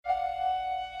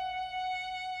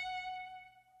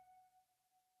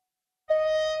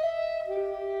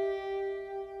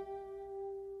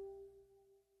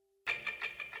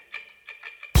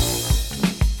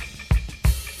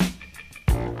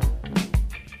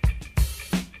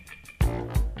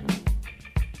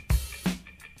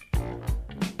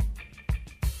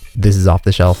This is Off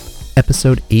the Shelf,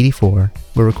 episode 84.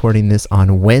 We're recording this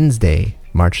on Wednesday,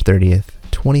 March 30th,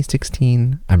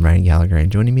 2016. I'm Ryan Gallagher,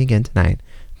 and joining me again tonight,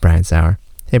 Brian Sauer.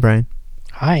 Hey, Brian.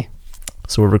 Hi.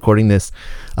 So we're recording this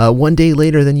one day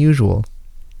later than usual.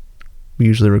 We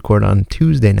usually record on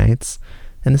Tuesday nights,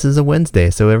 and this is a Wednesday,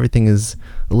 so everything is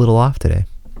a little off today.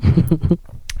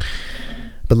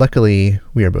 But luckily,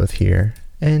 we are both here,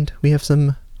 and we have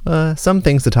some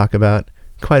things to talk about.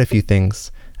 Quite a few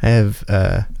things. I have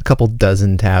a couple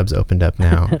dozen tabs opened up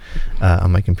now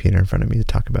on my computer in front of me to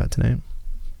talk about tonight.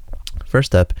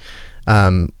 First up,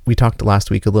 we talked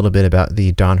last week a little bit about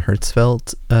the Don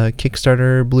Hertzfeldt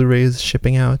Kickstarter Blu-rays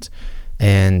shipping out,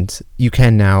 and you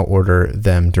can now order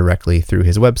them directly through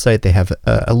his website. They have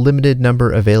a limited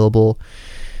number available.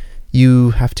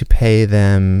 You have to pay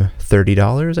them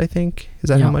 $30, I think. Is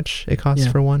that how much it costs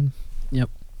for one? Yep.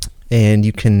 And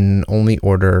you can only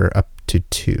order up to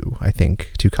two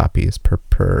copies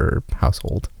per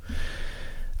household.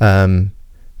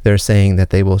 They're saying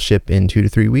that they will ship in 2 to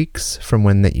 3 weeks from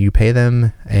when that you pay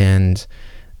them, and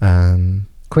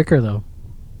quicker though.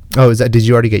 Oh, did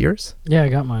you already get yours? Yeah, I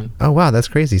got mine. Oh wow, that's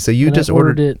crazy. So you just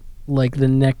ordered it like the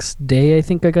next day. I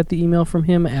think I got the email from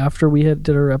him after we did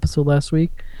our episode last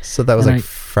week. So that was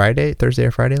Thursday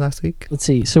or Friday last week? Let's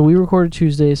see. So we recorded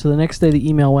Tuesday. So the next day the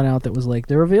email went out that was like,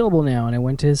 they're available now. And I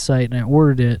went to his site and I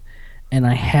ordered it. And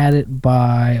I had it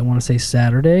by, I want to say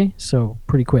Saturday. So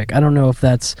pretty quick. I don't know if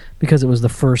that's because it was the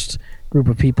first group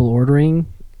of people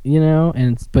ordering, now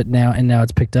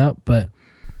it's picked up. But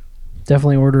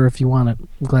definitely order if you want it.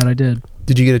 I'm glad I did.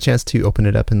 Did you get a chance to open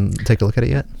it up and take a look at it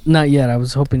yet? Not yet. I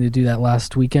was hoping to do that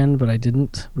last weekend, but I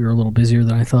didn't. We were a little busier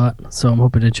than I thought. So I'm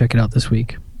hoping to check it out this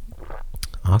week.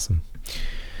 Awesome.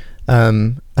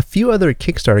 A few other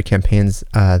Kickstarter campaigns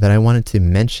that I wanted to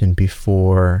mention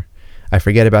before I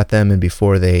forget about them and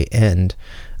before they end.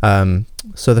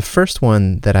 So the first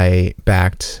one that I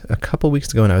backed a couple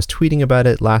weeks ago, and I was tweeting about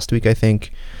it last week, I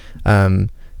think.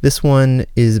 This one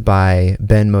is by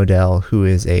Ben Modell, who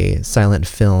is a silent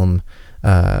film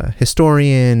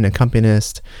historian,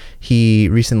 accompanist. He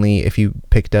recently, if you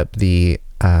picked up the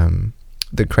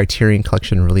Criterion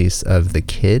Collection release of The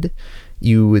Kid,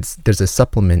 there's a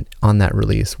supplement on that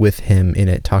release with him in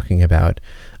it talking about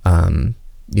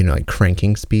like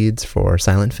cranking speeds for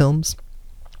silent films.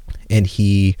 And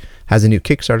he has a new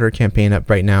Kickstarter campaign up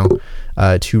right now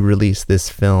to release this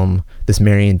film, this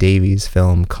Marion Davies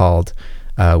film called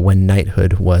When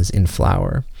Knighthood Was in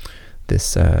Flower.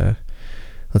 This,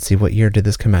 let's see, what year did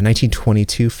this come out?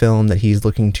 1922 film that he's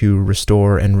looking to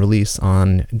restore and release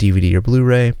on DVD or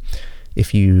Blu-ray.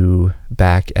 If you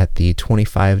back at the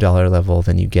 $25 level,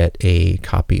 then you get a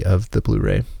copy of the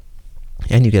Blu-ray.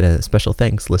 And you get a special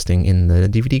thanks listing in the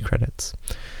DVD credits.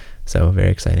 So very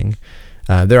exciting.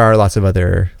 There are lots of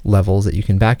other levels that you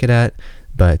can back it at,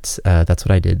 but that's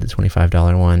what I did, the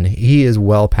 $25 one. He is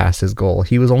well past his goal.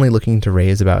 He was only looking to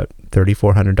raise about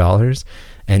 $3,400,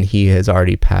 and he has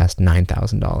already passed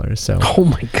 $9,000. So, oh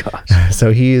my gosh!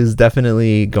 So he is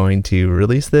definitely going to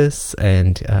release this,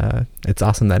 and it's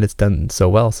awesome that it's done so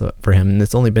well for him. And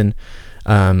it's only been,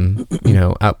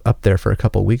 up there for a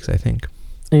couple weeks, I think.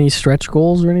 Any stretch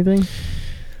goals or anything?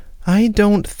 I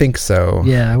don't think so.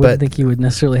 Yeah, I wouldn't think he would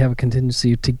necessarily have a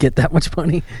contingency to get that much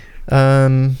money.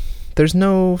 There's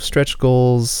no stretch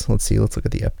goals. Let's see. Let's look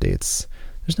at the updates.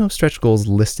 There's no stretch goals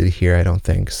listed here, I don't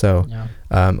think. So,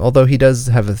 although he does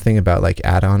have a thing about like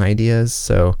add-on ideas.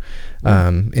 So,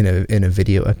 in a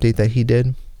video update that he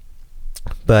did.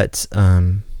 But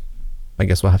I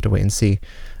guess we'll have to wait and see.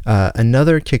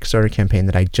 Another Kickstarter campaign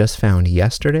that I just found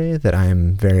yesterday that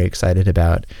I'm very excited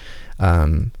about,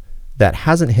 that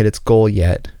hasn't hit its goal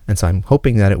yet, and so I'm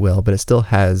hoping that it will, but it still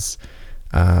has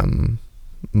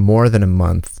more than a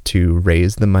month to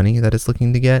raise the money that it's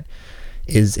looking to get,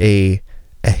 is a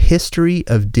history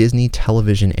of Disney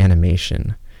television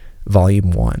animation,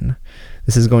 Volume 1.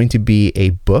 This is going to be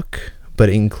a book, but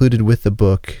included with the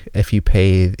book, if you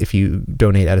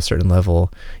donate at a certain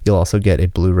level, you'll also get a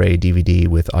Blu-ray DVD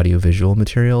with audiovisual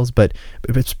materials. But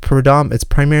it's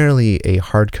primarily a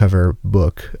hardcover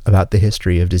book about the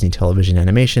history of Disney television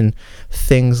animation.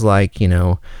 Things like,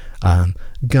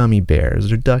 Gummy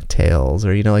Bears or DuckTales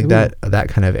or, that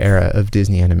kind of era of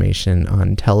Disney animation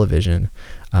on television,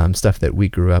 stuff that we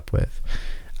grew up with.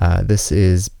 This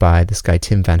is by this guy,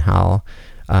 Tim Van Hal.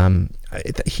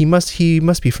 He must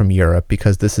be from Europe,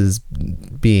 because this is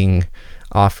being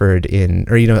offered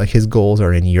his goals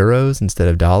are in euros instead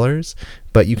of dollars,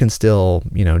 but you can still,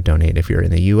 donate if you're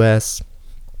in the US.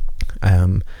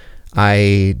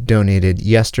 I donated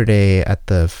yesterday at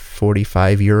the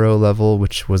 €45 level,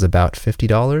 which was about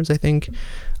 $50, I think.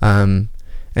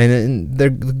 And the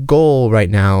goal right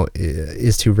now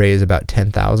is to raise about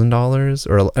 $10,000,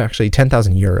 or actually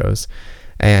 10,000 euros,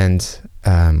 and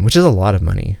which is a lot of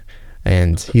money.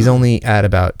 And he's only at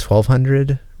about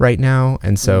 1,200 right now,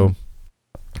 and so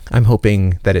I'm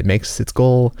hoping that it makes its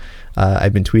goal.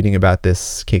 I've been tweeting about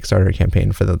this Kickstarter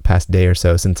campaign for the past day or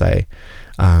so since I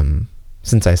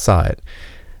saw it,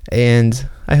 and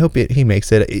I hope he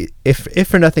makes it. If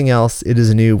for nothing else, it is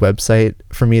a new website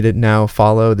for me to now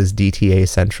follow, this DTA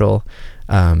Central,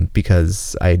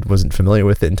 because I wasn't familiar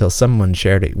with it until someone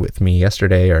shared it with me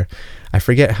yesterday, or I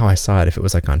forget how I saw it, if it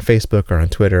was like on Facebook or on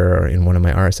Twitter or in one of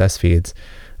my RSS feeds.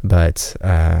 But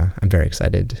I'm very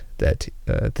excited that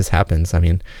this happens. I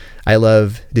mean, I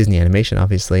love Disney animation,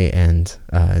 obviously, and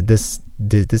this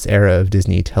era of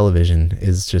Disney television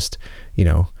is just,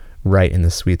 right in the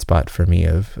sweet spot for me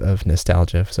of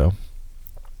nostalgia. So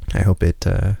I hope it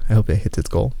hits its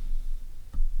goal.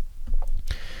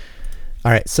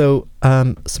 All right, so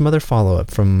some other follow-up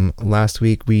from last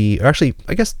week.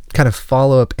 I guess kind of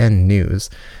follow-up and news.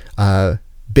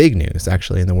 Big news,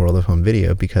 actually, in the world of home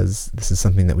video, because this is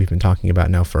something that we've been talking about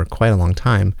now for quite a long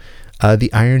time.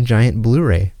 The Iron Giant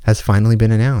Blu-ray has finally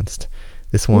been announced.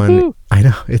 This one, woohoo! I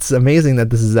know, it's amazing that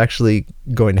this is actually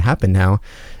going to happen now.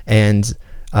 And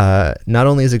not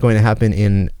only is it going to happen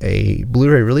in a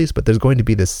Blu-ray release, but there's going to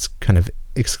be this kind of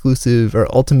exclusive or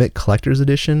ultimate collector's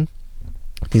edition.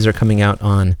 These are coming out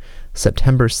on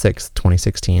September 6th,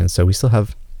 2016. So we still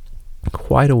have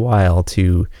quite a while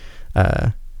to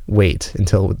wait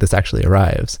until this actually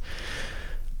arrives.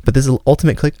 But this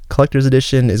ultimate collector's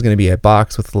edition is going to be a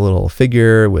box with a little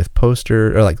figure, with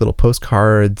poster, or like little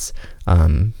postcards,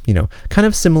 kind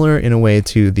of similar in a way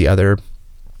to the other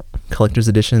collector's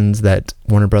editions that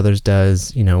Warner Brothers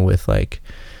does, with like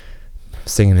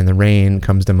Singing in the Rain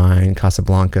comes to mind,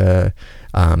 Casablanca,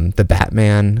 the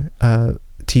Batman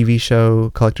TV show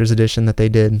collector's edition that they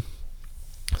did.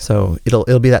 So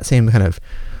it'll be that same kind of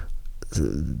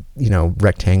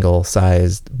rectangle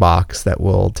sized box that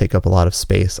will take up a lot of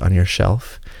space on your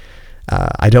shelf.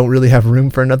 I don't really have room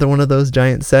for another one of those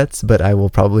giant sets, but I will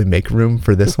probably make room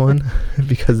for this one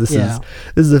because this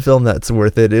is a film that's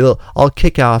worth it. I'll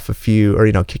kick off a few,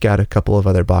 or kick out a couple of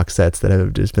other box sets that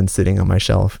have just been sitting on my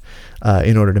shelf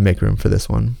in order to make room for this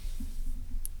one.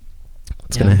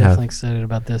 I'm definitely excited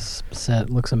about this set. It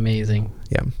looks amazing.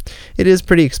 Yeah, it is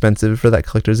pretty expensive for that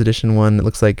collector's edition one. It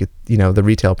looks like the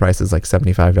retail price is like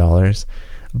 $75,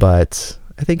 but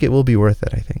I think it will be worth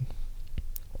it. I think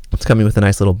it's coming with a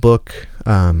nice little book.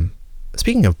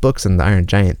 Speaking of books and the Iron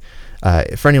Giant,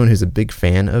 for anyone who's a big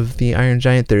fan of the Iron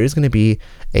Giant, there is going to be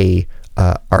a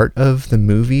art of the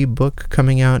movie book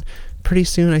coming out pretty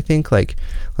soon. I think.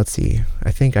 Let's see.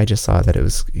 I think I just saw that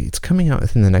it's coming out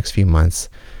within the next few months.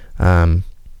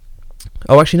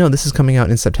 Actually, no, this is coming out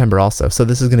in September also. So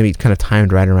this is going to be kind of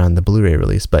timed right around the Blu-ray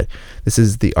release, but this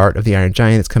is the art of the Iron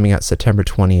Giant. It's coming out September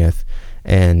 20th,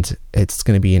 and it's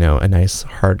going to be, a nice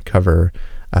hardcover,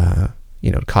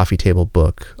 coffee table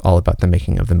book all about the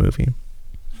making of the movie.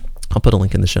 I'll put a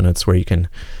link in the show notes where you can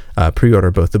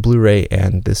pre-order both the Blu-ray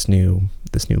and this new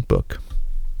book.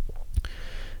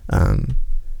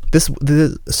 Was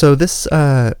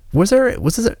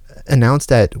this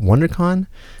announced at WonderCon?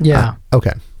 Yeah.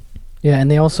 Okay. Yeah,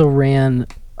 and they also ran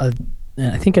I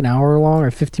think an hour long or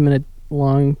 50-minute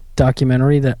long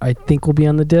documentary that I think will be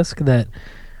on the disc that,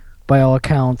 by all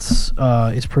accounts,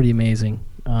 is pretty amazing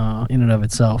in and of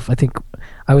itself. I think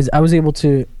I was able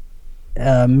to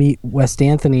meet Wes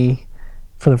Anthony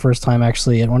for the first time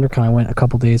actually at WonderCon. I went a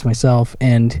couple days myself,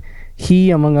 and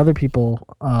he, among other people,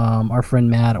 our friend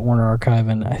Matt at Warner Archive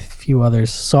and a few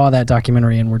others, saw that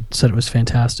documentary and said it was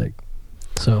fantastic.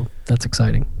 So that's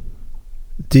exciting.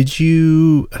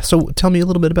 So tell me a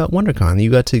little bit about WonderCon. You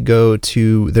got to go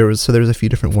to, there was a few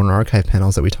different Warner Archive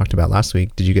panels that we talked about last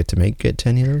week. Did you get to get to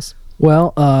any of those?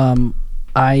 Well,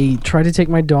 I tried to take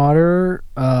my daughter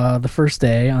the first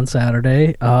day on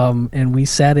Saturday, and we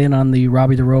sat in on the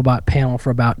Robbie the Robot panel for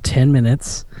about 10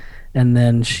 minutes, and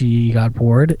then she got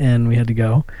bored and we had to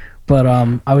go. But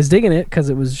I was digging it because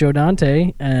it was Joe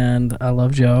Dante, and I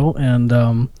love Joe,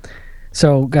 and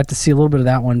so got to see a little bit of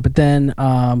that one. But then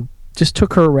just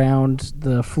took her around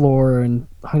the floor and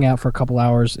hung out for a couple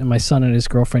hours, and my son and his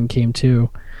girlfriend came too.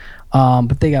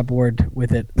 But they got bored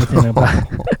with it within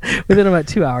about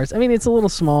 2 hours. I mean, it's a little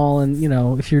small, and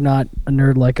if you're not a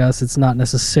nerd like us, it's not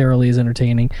necessarily as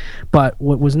entertaining. But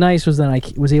what was nice was that I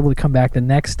was able to come back the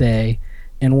next day,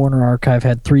 and Warner Archive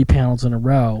had 3 panels in a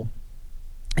row,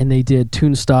 and they did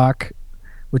Toonstock,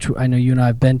 which I know you and I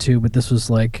have been to, but this was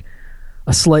like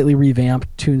a slightly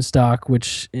revamped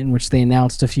Toonstock, in which they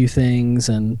announced a few things,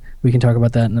 and we can talk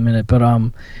about that in a minute.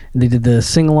 But they did the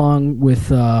sing along with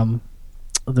the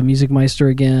Music Meister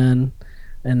again,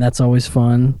 and that's always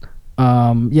fun.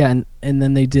 And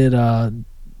then they did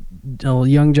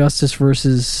Young Justice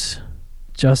versus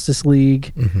Justice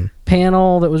League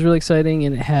panel that was really exciting,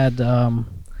 and it had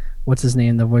what's his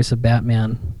name, the voice of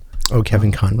Batman. Oh,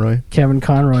 Kevin Conroy. Kevin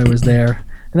Conroy was there,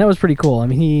 and that was pretty cool. I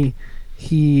mean,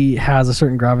 he has a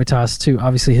certain gravitas to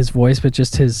obviously his voice, but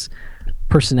just his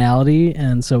personality,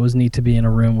 and so it was neat to be in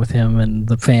a room with him and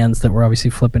the fans that were obviously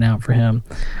flipping out for him.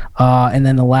 And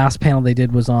then the last panel they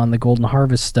did was on the Golden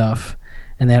Harvest stuff,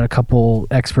 and they had a couple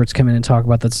experts come in and talk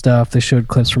about that stuff. They showed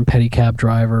clips from Pedicab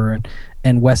Driver,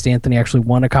 and Wes Anthony actually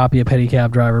won a copy of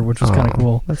Pedicab Driver, which was kind of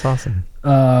cool. That's awesome.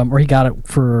 Or he got it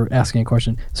for asking a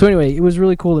question. So anyway, it was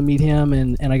really cool to meet him,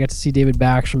 and I got to see David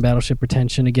Bax from Battleship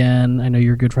Retention again. I know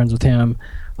you're good friends with him,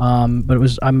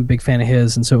 but I'm a big fan of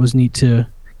his, and so it was neat to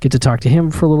get to talk to him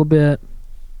for a little bit,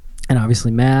 and obviously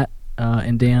Matt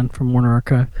and Dan from Warner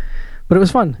Archive. But it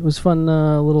was fun. It was a fun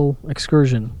little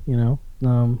excursion,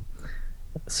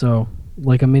 so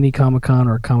like a mini Comic-Con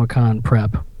or a Comic-Con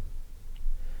prep.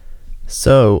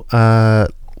 So,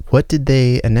 what did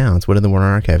they announce? What did the Warner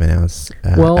Archive announce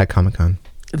at Comic-Con?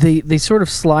 They sort of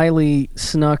slyly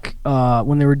snuck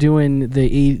when they were doing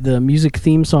the music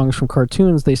theme songs from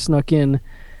cartoons. They snuck in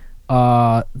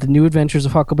the New Adventures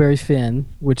of Huckleberry Finn,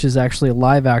 which is actually a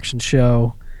live action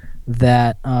show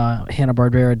that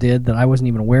Hanna-Barbera did that I wasn't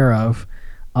even aware of.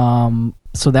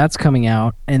 So that's coming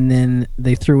out, and then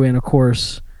they threw in, of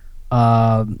course,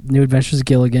 New Adventures of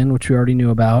Gilligan, which we already knew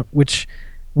about, which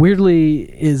weirdly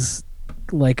is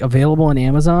like available on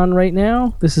Amazon right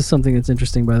now. This is something that's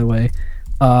interesting, by the way.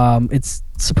 It's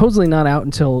supposedly not out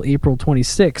until April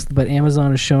 26th, but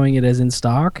Amazon is showing it as in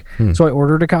stock. So I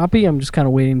ordered a copy. I'm just kind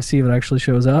of waiting to see if it actually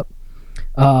shows up.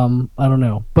 I don't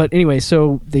know. But anyway,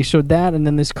 so they showed that, and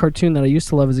then this cartoon that I used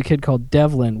to love as a kid called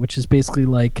Devlin, which is basically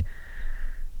like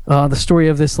the story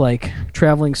of this like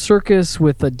traveling circus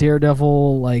with a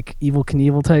daredevil, like Evel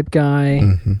Knievel type guy.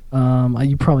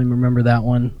 You probably remember that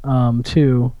one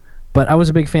too. But I was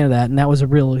a big fan of that, and that was a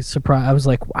real surprise. I was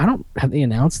like, have they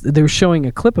announced? They were showing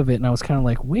a clip of it, and I was kind of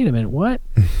like, wait a minute, what?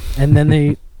 And then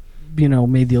they,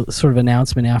 made the sort of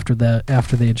announcement after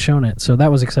they had shown it. So that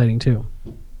was exciting too.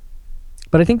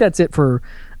 But I think that's it for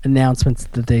announcements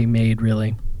that they made,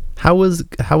 really. How was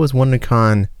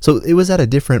WonderCon? So it was at a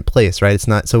different place, right? It's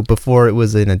not, so before it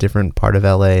was in a different part of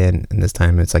LA, and this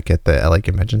time it's like at the LA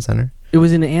Convention Center. It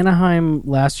was in Anaheim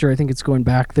last year. I think it's going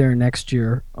back there next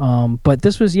year. But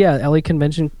this was, LA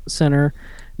Convention Center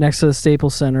next to the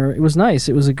Staples Center. It was nice.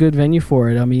 It was a good venue for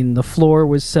it. I mean, the floor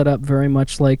was set up very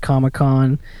much like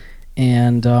Comic-Con,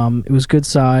 and it was good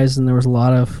size, and there was a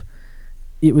lot of...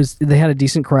 They had a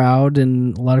decent crowd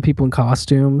and a lot of people in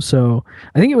costume, so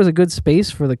I think it was a good space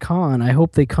for the con. I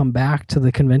hope they come back to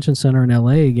the convention center in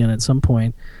LA again at some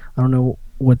point. I don't know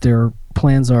what their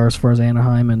plans are as far as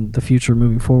Anaheim and the future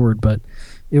moving forward, but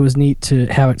it was neat to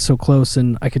have it so close,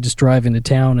 and I could just drive into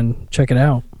town and check it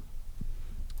out.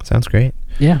 Sounds great.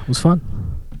 Yeah, it was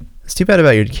fun. It's too bad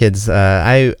about your kids.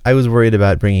 I was worried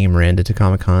about bringing Miranda to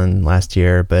Comic-Con last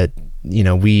year, but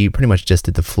we pretty much just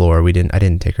did the floor. I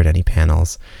didn't take her to any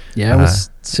panels. Yeah, it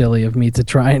was silly of me to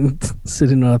try and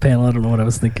sit in on a panel. I don't know what I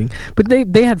was thinking, but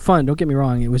they had fun. Don't get me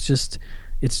wrong. It's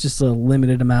just a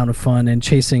limited amount of fun, and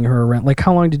chasing her around. Like,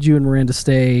 how long did you and Miranda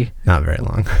stay? Not very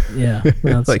long. Yeah,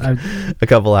 like a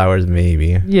couple hours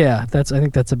maybe. Yeah, I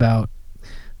think that's about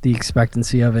the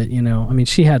expectancy of it. I mean,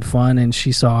 she had fun, and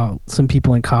she saw some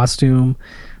people in costume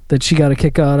that she got a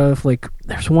kick out of. Like,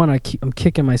 there's one I'm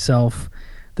kicking myself.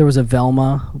 There was a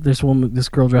Velma. This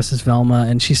girl dressed as Velma,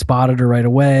 and she spotted her right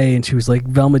away, and she was like,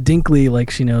 Velma Dinkley, like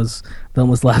she knows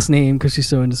Velma's last name because she's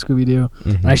so into Scooby-Doo.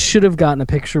 And I should have gotten a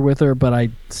picture with her, but I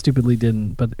stupidly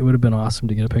didn't. But it would have been awesome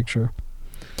to get a picture.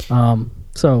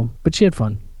 But she had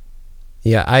fun.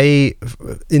 Yeah,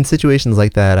 in situations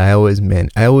like that, I always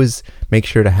make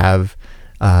sure to have,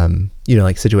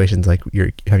 like situations like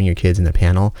you're having your kids in the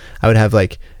panel. I would have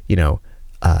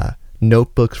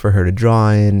notebooks for her to draw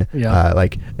in,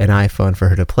 like an iPhone for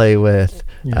her to play with,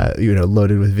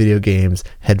 loaded with video games,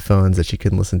 headphones that she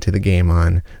can listen to the game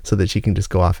on, so that she can just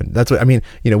go off. And that's what I mean.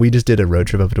 We just did a road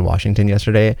trip up to Washington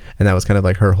yesterday, and that was kind of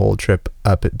like her whole trip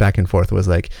back and forth was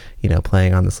like,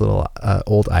 playing on this little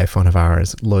old iPhone of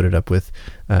ours loaded up with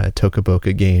Toca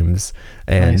Boca games,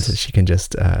 and nice. She can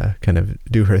just kind of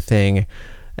do her thing,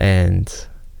 and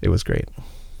it was great.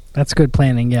 That's good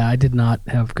planning. Yeah, I did not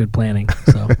have good planning,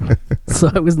 so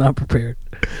I was not prepared.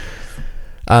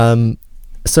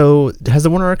 So has the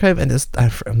Warner Archive, and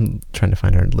I'm trying to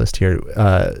find our list here.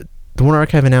 The Warner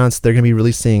Archive announced they're going to be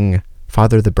releasing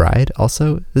Father the Bride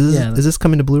also. Is this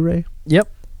coming to Blu-ray? Yep.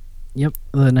 The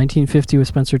 1950 with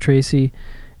Spencer Tracy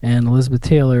and Elizabeth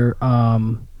Taylor.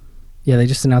 They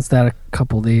just announced that a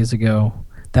couple days ago.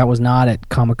 That was not at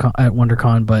Comic-Con, at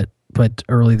WonderCon, but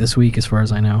early this week, as far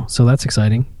as I know. So that's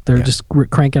exciting. They're just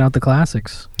cranking out the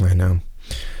classics. I know.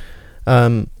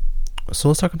 So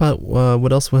let's talk about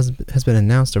what else has been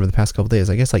announced over the past couple days.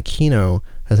 I guess like Kino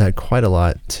has had quite a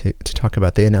lot to talk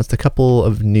about. They announced a couple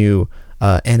of new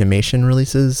animation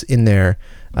releases in their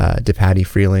DePatie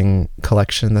Freeling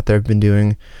collection that they've been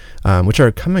doing, which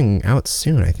are coming out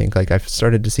soon, I think. Like I've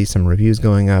started to see some reviews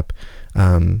going up.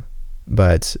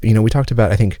 But, we talked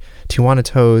about, I think, Tijuana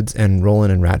Toads and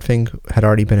Roland and Ratfink had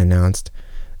already been announced.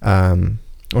 Or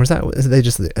did they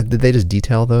just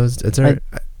detail those?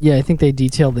 I think they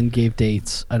detailed and gave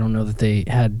dates. I don't know that they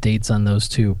had dates on those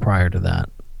two prior to that.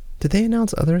 Did they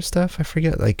announce other stuff? I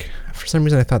forget. Like, for some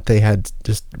reason, I thought they had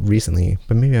just recently,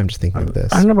 but maybe I'm just thinking of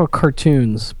this. I don't know about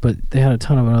cartoons, but they had a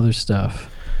ton of other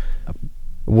stuff.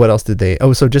 What else did they?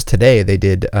 Oh, so just today they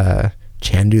did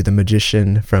Chandu the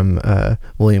Magician from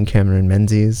William Cameron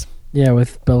Menzies. Yeah,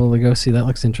 with Bela Lugosi. That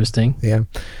looks interesting. Yeah.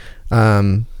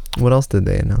 What else did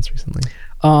they announce recently?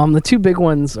 The two big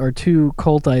ones are two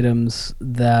cult items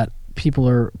that people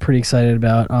are pretty excited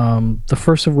about. The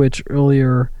first of which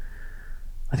earlier,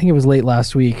 I think it was late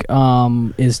last week,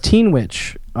 is Teen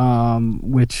Witch,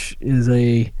 which is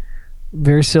a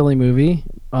very silly movie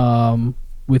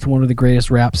with one of the greatest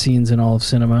rap scenes in all of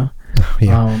cinema.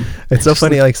 Yeah. It's so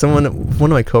funny. Like one of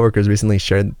my coworkers recently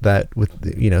shared that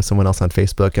with someone else on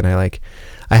Facebook, and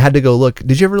I had to go look.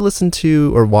 Did you ever listen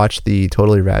to or watch the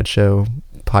Totally Rad Show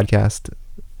podcast?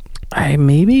 I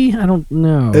don't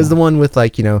know. It was the one with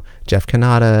Jeff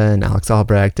Kanata and Alex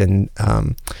Albrecht and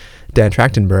Dan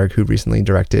Trachtenberg, who recently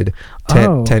directed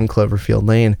 10 Cloverfield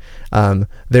Lane.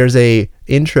 There's a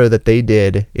intro that they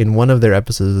did in one of their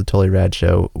episodes of the Totally Rad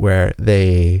Show where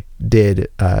they did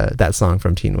that song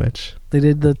from Teen Witch. They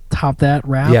did the Top That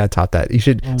rap? Yeah, Top That. You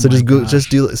should just go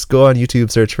on YouTube,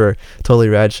 search for Totally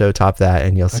Rad Show Top That,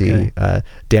 and you'll see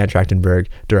Dan Trachtenberg,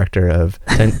 director of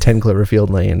 10 Cloverfield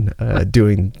Lane,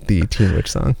 doing the Teen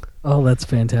Witch song. Oh, that's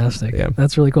fantastic. Yeah.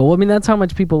 That's really cool. Well, that's how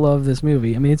much people love this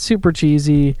movie. It's super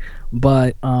cheesy,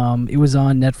 but it was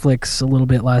on Netflix a little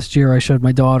bit last year. I showed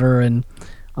my daughter, and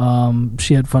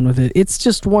she had fun with it. It's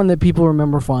just one that people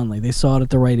remember fondly. They saw it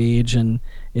at the right age, and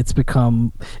it's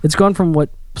gone from what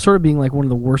sort of being like one of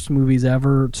the worst movies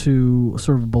ever to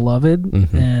sort of beloved.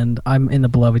 Mm-hmm. And I'm in the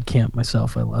beloved camp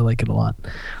myself. I like it a lot.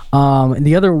 And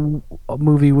the other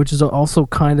movie, which is also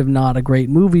kind of not a great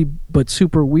movie, but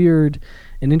super weird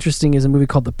and interesting, is a movie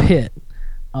called The Pit,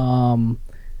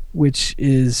 which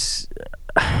is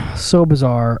so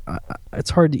bizarre.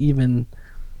 It's hard to even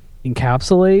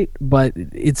encapsulate, but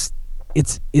it's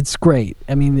great.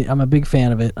 I'm a big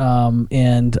fan of it,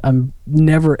 and I'm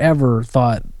never ever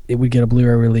thought it would get a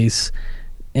Blu-ray release,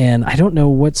 and I don't know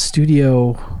what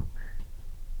studio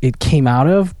it came out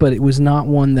of, but it was not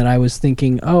one that I was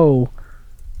thinking,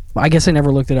 I guess I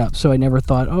never looked it up, so I never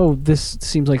thought, this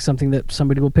seems like something that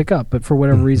somebody will pick up. But for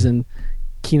whatever reason,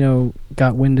 Kino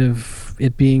got wind of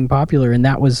it being popular, and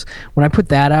that was when I put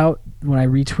that out, when I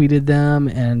retweeted them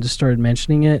and just started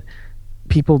mentioning it,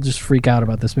 people just freak out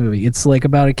about this movie. It's like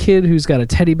about a kid who's got a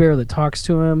teddy bear that talks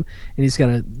to him, and he's got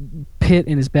a pit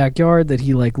in his backyard that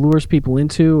he lures people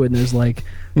into, and there's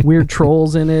weird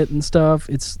trolls in it and stuff.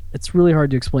 It's really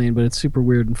hard to explain, but it's super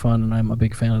weird and fun, and I'm a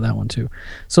big fan of that one too.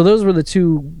 So those were the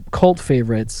two cult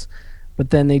favorites. But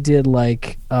then they did let's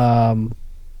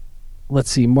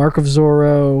see, Mark of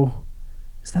Zorro.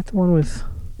 Is that the one with?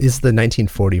 Is the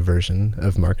 1940 version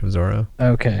of Mark of Zorro?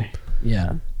 Okay,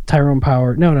 yeah. Tyrone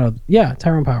Power. Yeah,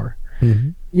 Tyrone Power.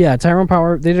 Mm-hmm. Yeah, Tyrone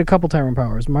Power. They did a couple Tyrone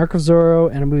Powers. Mark of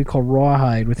Zorro and a movie called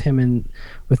Rawhide with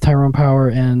Tyrone Power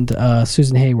and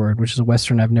Susan Hayward, which is a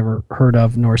Western I've never heard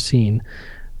of nor seen.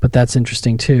 But that's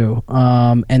interesting too.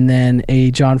 And then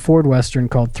a John Ford Western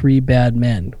called Three Bad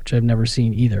Men, which I've never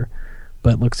seen either,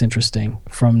 but looks interesting,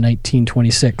 from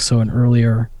 1926, so an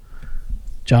earlier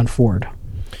John Ford.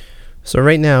 So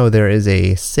right now there is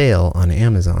a sale on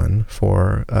Amazon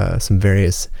for some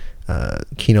various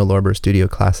Kino Lorber Studio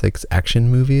Classics action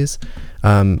movies.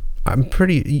 I'm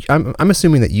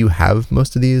assuming that you have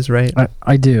most of these, right?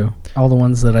 I do. All the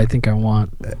ones that I think I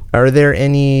want. Are there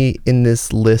any in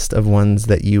this list of ones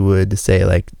that you would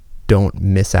say don't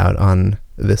miss out on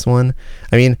this one?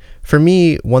 For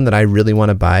me, one that I really want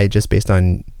to buy just based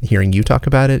on hearing you talk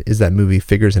about it is that movie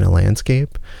Figures in a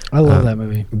Landscape. I love that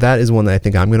movie. That is one that I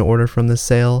think I'm going to order from this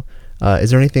sale.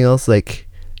 Is there anything else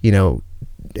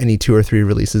any 2 or 3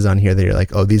 releases on here that you're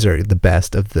like, oh, these are the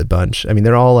best of the bunch? I mean,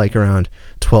 they're all like around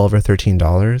 $12 or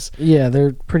 $13. Yeah,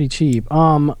 they're pretty cheap.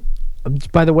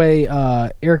 By the way,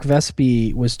 Eric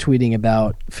Vespi was tweeting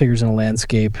about Figures in a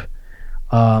Landscape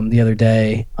the other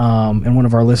day, and one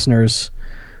of our listeners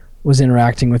was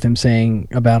interacting with him,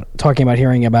 talking about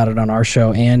hearing about it on our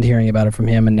show and hearing about it from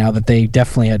him, and now that they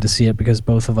definitely had to see it because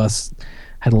both of us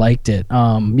had liked it.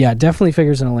 Yeah, definitely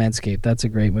Figures in a Landscape. That's a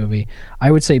great movie.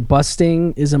 I would say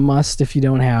Busting is a must if you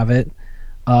don't have it.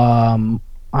 I'm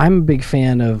a big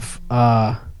fan of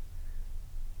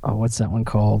what's that one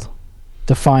called?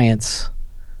 Defiance,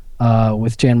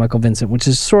 with Jan Michael Vincent, which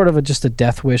is sort of just a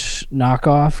Death Wish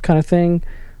knockoff kind of thing,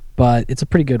 but it's a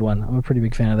pretty good one. I'm a pretty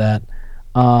big fan of that.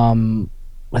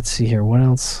 Let's see here. What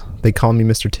else? They Call Me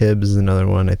Mr. Tibbs is another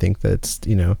one. I think that's,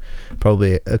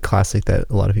 probably a classic that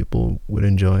a lot of people would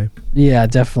enjoy. Yeah,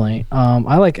 definitely.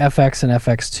 I like FX and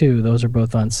FX2. Those are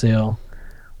both on sale.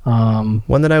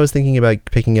 One that I was thinking about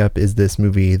picking up is this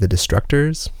movie, The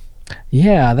Destructors.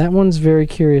 Yeah, that one's very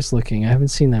curious looking. I haven't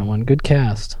seen that one. Good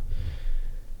cast.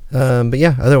 But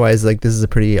yeah, otherwise, like, this is a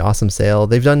pretty awesome sale.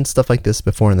 They've done stuff like this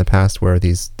before in the past where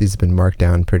these have been marked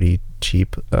down pretty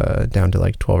cheap, down to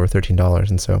like $12 or $13,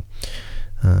 and so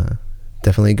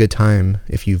definitely a good time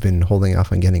if you've been holding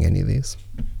off on getting any of these.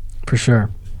 For sure.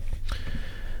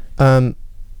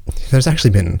 There's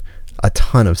actually been a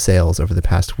ton of sales over the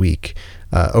past week.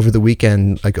 Over the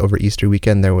weekend, like over Easter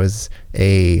weekend, there was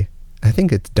I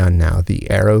think it's done now, the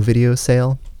Arrow video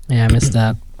sale. Yeah, I missed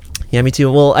that. Yeah, me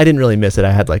too. Well, I didn't really miss it.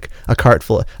 I had like a cart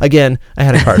full. Again, I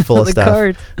had a cart full of The stuff.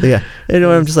 cart. Yeah,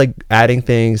 I'm just like adding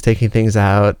things, taking things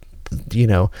out,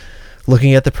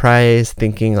 looking at the price,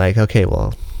 thinking like, okay,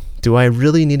 well, do I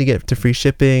really need to get to free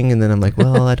shipping? And then I'm like,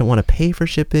 well, I don't want to pay for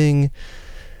shipping.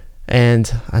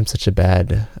 And I'm such a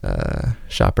bad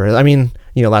shopper. I mean,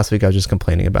 last week I was just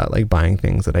complaining about like buying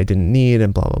things that I didn't need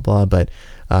and blah, blah, blah. But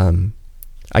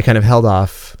I kind of held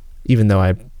off, even though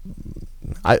I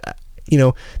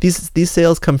these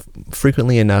sales come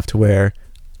frequently enough to where,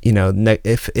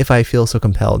 if I feel so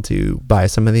compelled to buy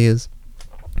some of these,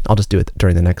 I'll just do it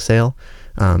during the next sale.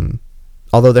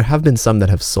 Although there have been some that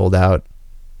have sold out,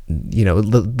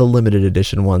 the limited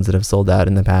edition ones that have sold out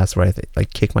in the past where I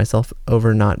kick myself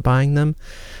over not buying them.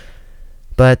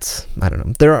 But I don't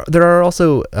know. There are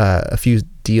also a few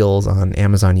deals on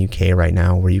Amazon UK right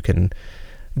now where you can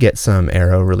get some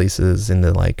Arrow releases in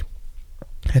the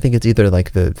I think it's either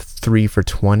like the 3 for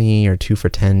 $20 or 2 for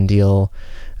 $10 deal.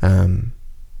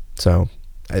 So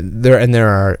there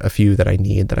are a few that I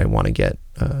need that I want to get.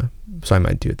 So I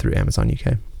might do it through Amazon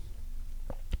UK.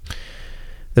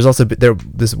 There's also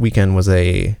this weekend was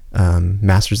a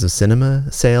Masters of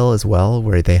Cinema sale as well,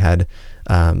 where they had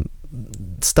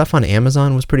stuff on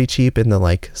Amazon was pretty cheap in the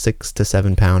like £6 to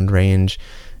 £7 range,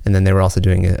 and then they were also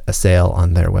doing a sale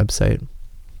on their website.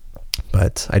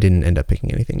 But I didn't end up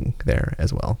picking anything there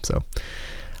as well. So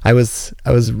I was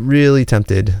really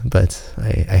tempted, but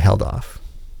I held off.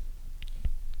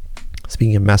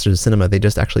 Speaking of Masters of Cinema, they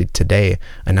just actually today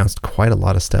announced quite a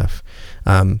lot of stuff.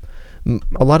 A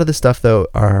lot of the stuff though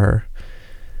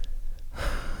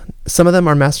some of them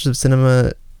are Masters of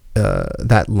Cinema,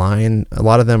 that line. A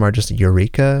lot of them are just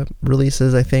Eureka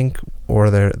releases, I think, or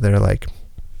they're like,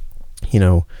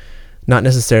 not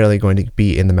necessarily going to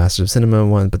be in the Masters of Cinema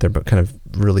one, but they're kind of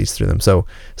released through them. So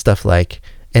stuff like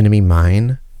Enemy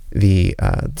Mine, the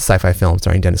sci-fi film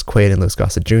starring Dennis Quaid and Louis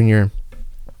Gossett Jr. You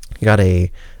got is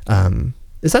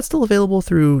that still available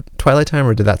through Twilight Time,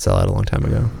 or did that sell out a long time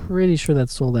ago? Pretty sure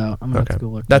that's sold out. I'm going to have to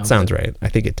go look. That sounds right. I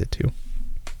think it did too.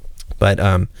 But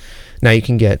now you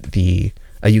can get a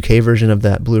UK version of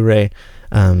that Blu-ray.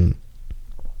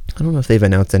 I don't know if they've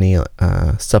announced any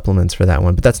supplements for that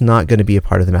one, but that's not going to be a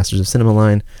part of the Masters of Cinema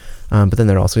line. But then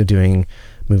they're also doing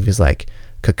movies like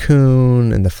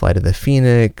Cocoon and The Flight of the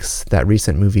Phoenix, that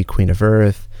recent movie Queen of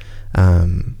Earth,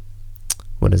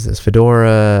 what is this,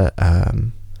 Fedora,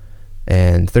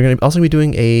 and they're going to also be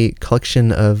doing a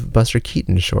collection of Buster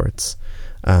Keaton shorts.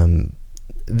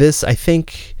 This, I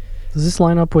think... Does this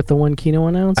line up with the one Kino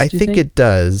announced? I think it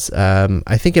does.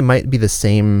 I think it might be the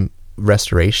same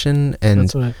restoration, and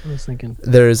that's what I was thinking.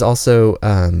 There's also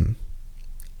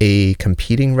a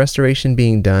competing restoration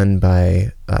being done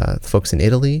by folks in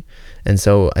Italy, and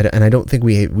so I don't think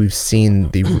we've seen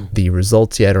the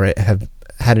results yet, or have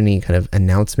had any kind of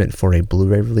announcement for a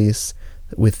Blu-ray release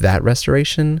with that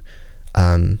restoration.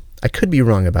 I could be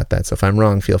wrong about that, so if I'm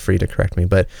wrong, feel free to correct me,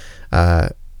 but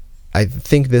I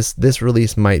think this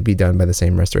release might be done by the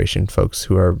same restoration folks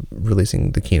who are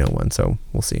releasing the Kino one, so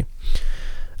we'll see.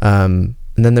 And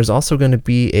then there's also going to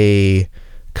be a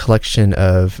collection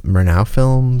of Murnau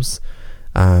films.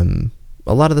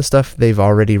 a lot of the stuff they've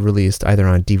already released either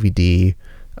on DVD,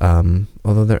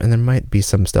 although there might be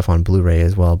some stuff on Blu-ray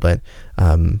as well, but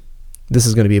this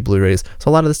is going to be a Blu-rays. So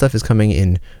a lot of the stuff is coming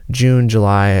in June,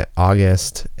 July,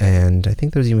 August, and I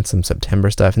think there's even some September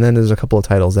stuff. And then there's a couple of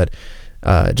titles that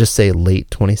just say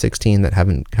late 2016 that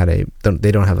haven't had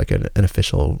they don't have like an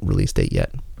official release date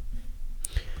yet.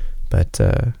 But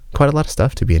quite a lot of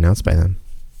stuff to be announced by them.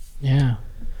 Yeah.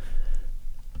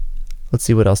 Let's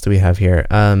see, what else do we have here?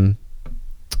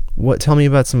 Tell me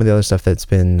about some of the other stuff that's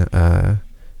been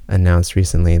announced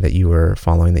recently that you were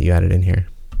following that you added in here.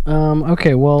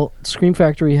 Okay, well, Scream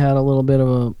Factory had a little bit of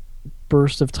a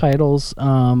burst of titles.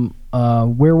 A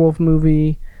werewolf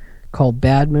movie called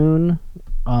Bad Moon,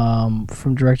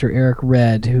 from director Eric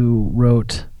Red, who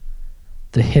wrote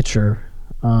The Hitcher.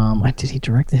 Did he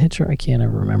direct The Hitcher? I can't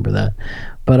ever remember that.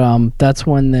 But that's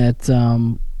one that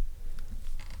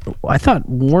I thought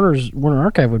Warner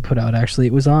Archive would put out. Actually,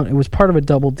 it was part of a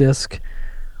double disc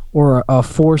or a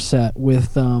 4-set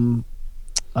with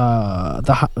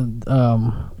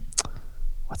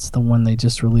what's the one they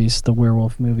just released, the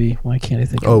werewolf movie? Why can't I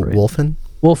think of it? Wolfen?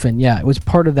 Wolfen, yeah. It was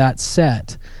part of that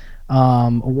set, a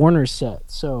Warner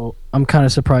set. So I'm kind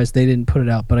of surprised they didn't put it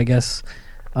out, but I guess,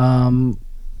 Scream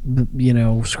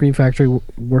Factory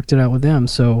worked it out with them,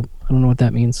 so I don't know what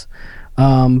that means.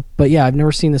 But yeah, I've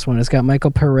never seen this one. It's got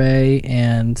Michael Pare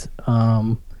and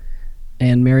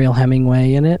Mariel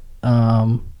Hemingway in it.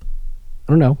 I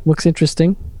don't know. Looks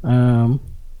interesting.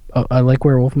 I like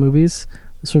werewolf movies.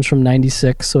 This one's from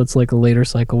 '96, so it's like a later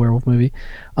cycle werewolf movie.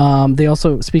 They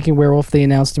also, speaking of werewolf, they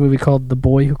announced a movie called The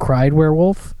Boy Who Cried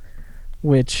Werewolf,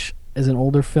 which is an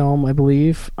older film, I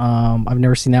believe. I've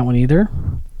never seen that one either.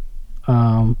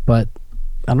 But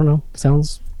I don't know.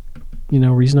 Sounds,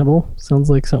 reasonable. Sounds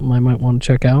like something I might want to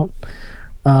check out.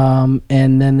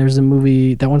 And then there's a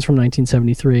movie, that one's from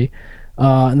 1973.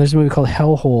 And there's a movie called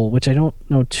Hellhole, which I don't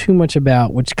know too much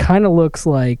about, which kind of looks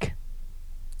like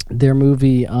their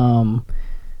movie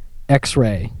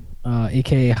X-Ray,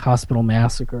 aka Hospital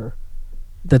Massacre,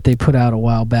 that they put out a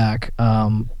while back.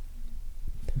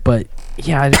 But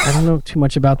yeah, I don't know too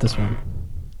much about this one.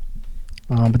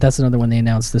 But that's another one they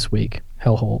announced this week,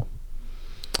 Hellhole.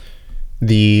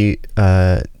 The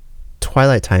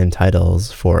Twilight Time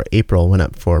titles for April went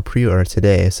up for pre-order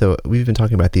today, so we've been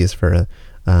talking about these for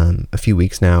a few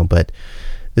weeks now, but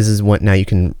this is what now you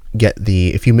can get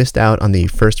if you missed out on the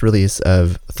first release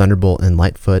of Thunderbolt and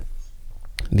Lightfoot,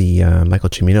 the Michael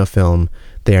Cimino film,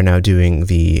 they are now doing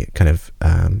the kind of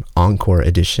encore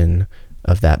edition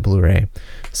of that Blu-ray.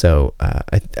 So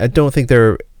I don't think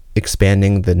they're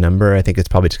expanding the number. I think it's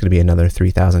probably just going to be another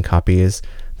 3,000 copies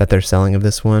that they're selling of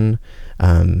this one.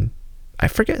 I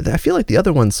forget. I feel like the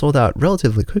other one sold out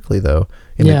relatively quickly, though,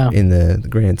 in the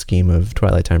grand scheme of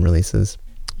Twilight Time releases.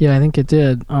 Yeah, I think it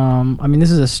did.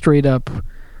 This is a straight up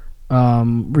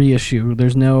reissue.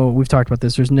 We've talked about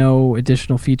this. There's no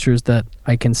additional features that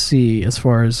I can see as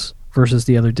far as versus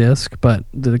the other disc, but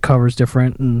the cover's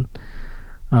different, and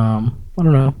I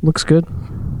don't know. Looks good.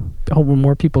 I hope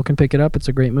more people can pick it up. It's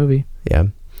a great movie. Yeah.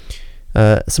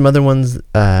 Some other ones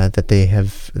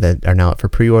that are now up for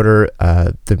pre-order,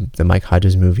 the Mike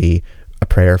Hodges movie A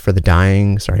Prayer for the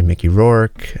Dying, starring Mickey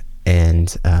Rourke,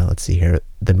 and let's see here,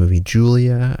 the movie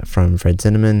Julia from Fred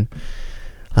Zinnemann,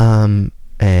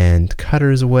 and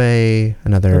Cutter's Away,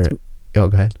 go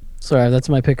ahead. Sorry, that's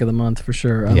my pick of the month for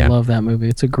sure. I love that movie.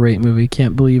 It's a great movie.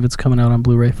 Can't believe it's coming out on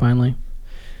Blu-ray finally.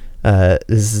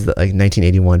 This is like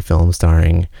 1981 film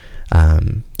starring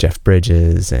Jeff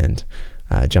Bridges and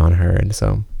John Hurd,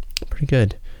 so pretty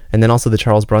good. And then also the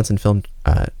Charles Bronson film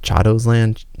Chado's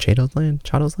Land.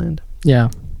 Yeah.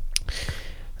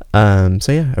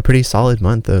 So yeah, a pretty solid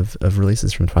month of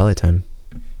releases from Twilight Time.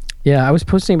 Yeah, I was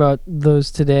posting about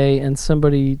those today, and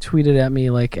somebody tweeted at me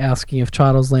asking if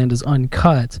Chado's Land is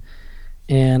uncut,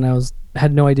 and I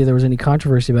had no idea there was any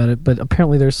controversy about it, but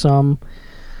apparently there's some.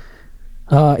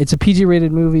 It's a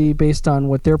PG-rated movie based on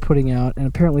what they're putting out, and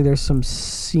apparently there's some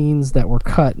scenes that were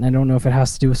cut, and I don't know if it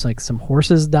has to do with some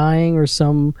horses dying or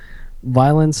some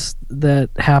violence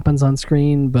that happens on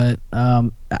screen, but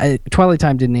Twilight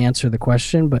Time didn't answer the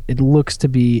question, but it looks to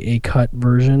be a cut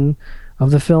version of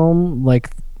the film,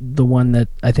 like the one that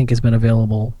I think has been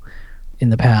available in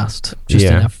the past.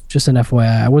 Just an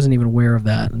FYI. I wasn't even aware of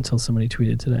that until somebody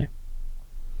tweeted today.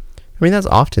 I mean, that's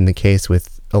often the case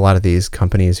with a lot of these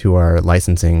companies who are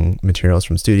licensing materials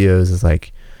from studios, is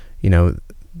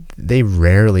they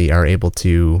rarely are able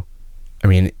to,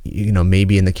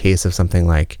 maybe in the case of something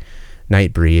like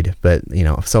Nightbreed, but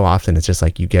so often it's just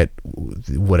you get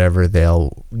whatever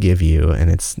they'll give you, and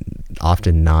it's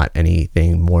often not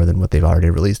anything more than what they've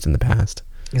already released in the past.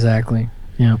 Exactly.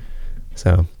 Yeah.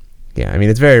 So, yeah, I mean,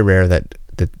 it's very rare that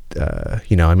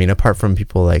I mean, apart from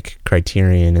people like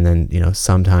Criterion, and then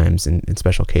sometimes in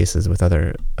special cases with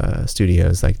other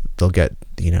studios, like they'll get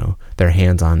their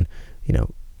hands on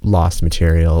lost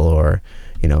material, or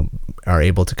are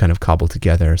able to kind of cobble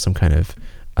together some kind of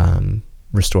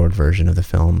restored version of the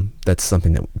film. That's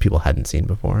something that people hadn't seen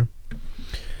before.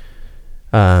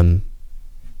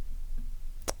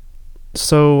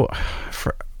 So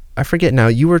I forget now,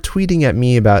 you were tweeting at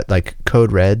me about like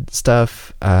Code Red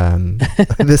stuff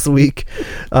this week.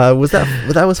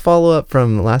 That was follow up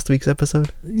from last week's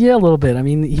episode? Yeah, a little bit. I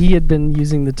mean, he had been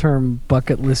using the term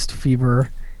bucket list fever,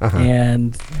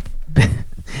 and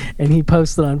he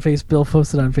posted on Bill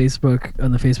posted on Facebook,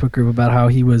 on the Facebook group, about how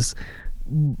he was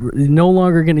no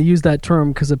longer going to use that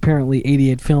term because apparently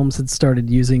 88 Films had started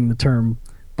using the term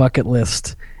bucket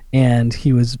list, and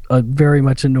he was very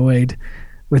much annoyed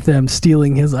with them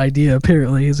stealing his idea,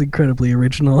 apparently his incredibly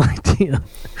original idea.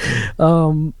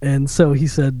 And so he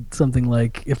said something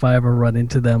like, if I ever run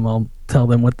into them, I'll tell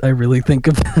them what I really think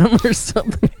of them, or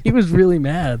something. He was really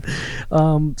mad.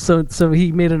 So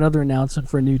he made another announcement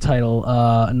for a new title,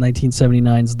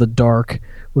 1979's The Dark,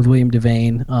 with William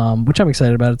Devane, which I'm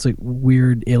excited about. It's a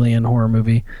weird alien horror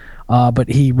movie. But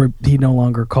he no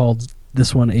longer called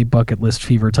this one a bucket list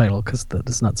fever title, because that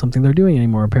is not something they're doing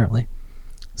anymore, apparently.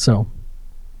 So,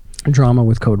 drama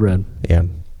with Code Red. Yeah.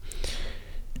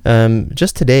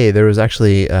 Just today, there was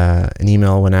actually an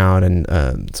email went out, and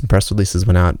some press releases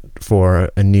went out for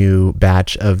a new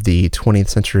batch of the 20th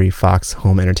Century Fox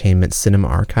Home Entertainment Cinema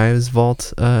Archives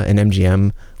Vault, an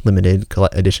MGM limited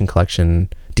edition collection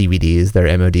DVDs.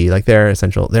 They're MOD, like they're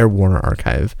Warner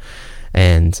Archive,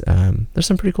 and there's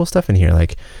some pretty cool stuff in here.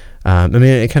 Like, I mean,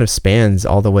 it kind of spans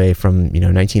all the way from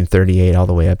 1938 all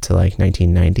the way up to like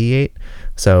 1998.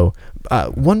 So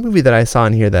one movie that I saw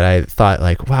in here that I thought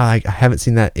like, wow, I haven't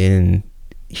seen that in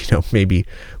maybe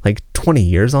like 20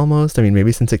 years almost. I mean,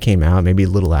 maybe since it came out, maybe a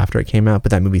little after it came out.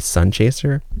 But that movie Sun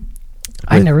Chaser.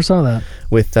 I never saw that.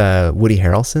 With Woody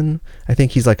Harrelson. I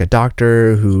think he's like a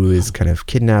doctor who is kind of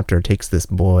kidnapped or takes this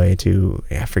boy to,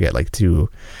 I forget, like to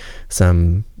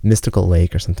some mystical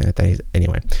lake or something like that.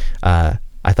 Anyway,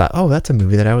 I thought, oh, that's a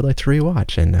movie that I would like to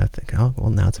rewatch. And I think, oh, well,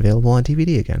 now it's available on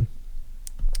DVD again.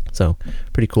 So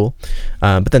pretty cool.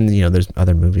 But then, there's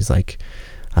other movies like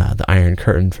The Iron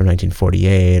Curtain from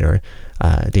 1948, or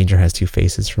Danger Has Two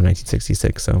Faces from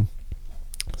 1966. So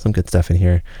some good stuff in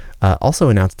here. Also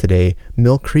announced today,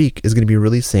 Mill Creek is going to be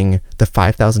releasing The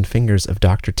 5,000 Fingers of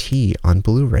Dr. T on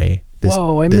Blu-ray.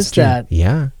 Whoa, I missed June. that.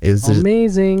 Yeah. It was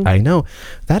amazing. I know.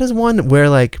 That is one where,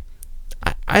 like,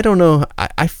 I don't know.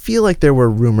 I feel like there were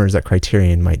rumors that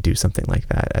Criterion might do something like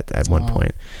that at one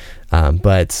point.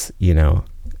 But,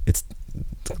 it's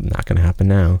not going to happen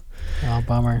now. Oh,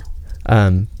 bummer.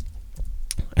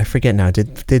 I forget now.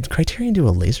 Did Criterion do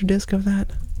a Laserdisc of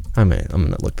that? I'm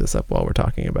gonna look this up while we're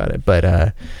talking about it.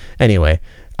 But anyway,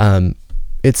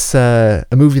 it's a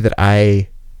movie that I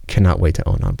cannot wait to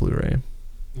own on Blu-ray.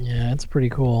 Yeah, it's pretty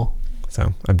cool.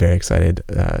 So I'm very excited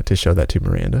to show that to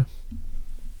Miranda.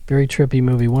 Very trippy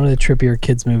movie. One of the trippier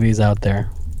kids movies out there.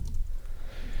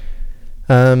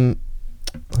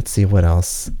 Let's see what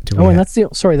else. And that's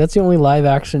the only live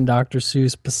action Dr.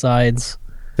 Seuss besides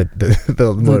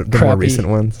the more recent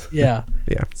ones. Yeah.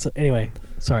 Yeah. So anyway,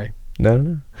 sorry.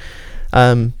 No.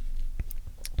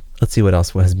 Let's see what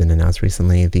else has been announced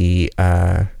recently.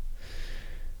 They're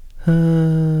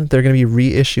going to be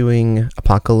reissuing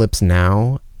Apocalypse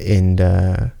Now in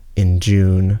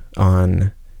June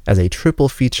as a triple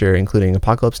feature, including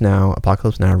Apocalypse Now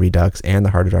Redux, and the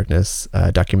Heart of Darkness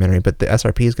documentary. But the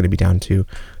SRP is going to be down to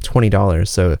 $20,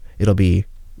 so it'll be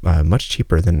much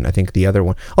cheaper than I think the other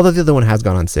one. Although the other one has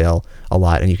gone on sale a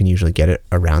lot, and you can usually get it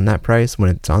around that price when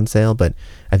it's on sale. But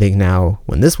I think now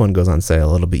when this one goes on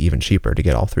sale, it'll be even cheaper to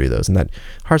get all three of those. And that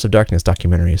Hearts of Darkness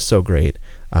documentary is so great.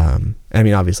 I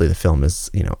mean, obviously the film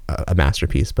is a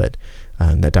masterpiece, but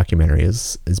that documentary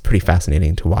is pretty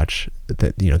fascinating to watch.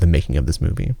 The making of this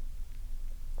movie.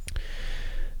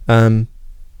 Other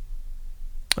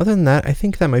than that, I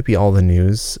think that might be all the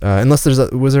news. Unless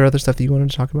was there other stuff that you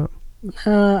wanted to talk about?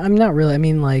 I'm not really. I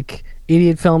mean, like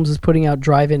 88 Films is putting out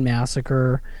Drive-In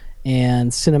Massacre,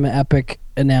 and Cinema Epic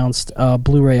announced a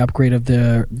Blu-ray upgrade of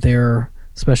their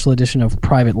special edition of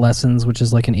Private Lessons, which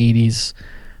is like an 80s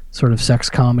sort of sex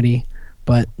comedy,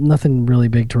 but nothing really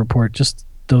big to report. Just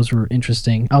those were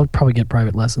interesting. I'll probably get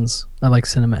Private Lessons. I like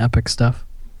Cinema Epic stuff.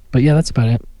 But yeah, that's about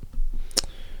it.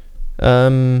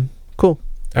 Cool.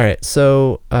 All right.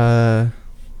 So,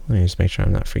 Let me just make sure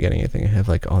I'm not forgetting anything. I have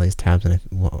like all these tabs, and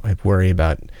I worry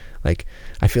about, like,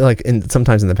 I feel like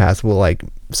sometimes in the past we'll like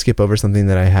skip over something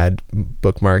that I had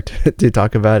bookmarked to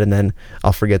talk about, and then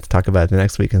I'll forget to talk about it the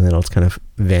next week, and then it'll just kind of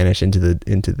vanish into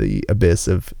the abyss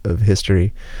of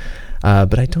history.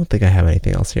 But I don't think I have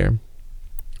anything else here.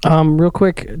 Real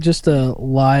quick, just a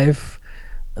live,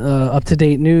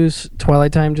 up-to-date news.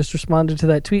 Twilight Time just responded to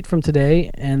that tweet from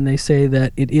today, and they say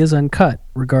that it is uncut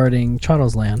regarding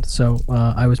Chato's Land. So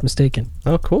I was mistaken.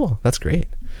 Oh, cool. That's great.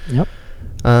 Yep.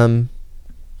 All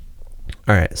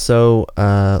right. So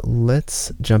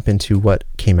let's jump into what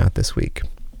came out this week.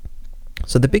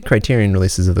 So the big Criterion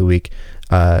releases of the week,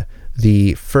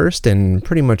 the first and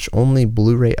pretty much only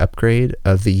Blu-ray upgrade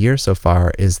of the year so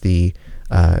far is the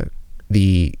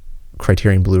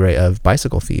Criterion Blu-ray of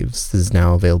Bicycle Thieves. This is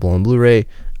now available on Blu-ray.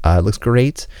 It looks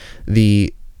great.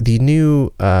 The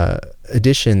new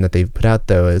edition that they've put out,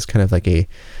 though, is kind of like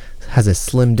has a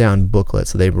slimmed down booklet.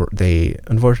 So they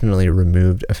unfortunately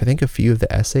removed, I think, a few of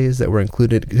the essays that were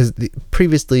included, because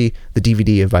previously the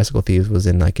DVD of Bicycle Thieves was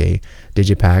in like a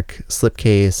digipack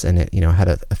slipcase, and it had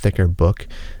a thicker book.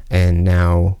 And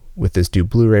now with this new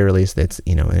Blu-ray release, that's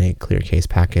in a clear case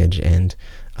package, and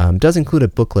does include a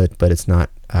booklet, but it's not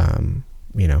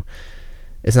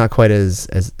it's not quite as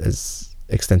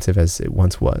extensive as it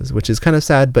once was, which is kind of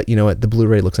sad. But you know what, the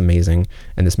Blu-ray looks amazing,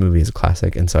 and this movie is a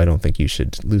classic, and so I don't think you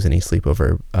should lose any sleep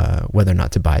over whether or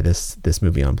not to buy this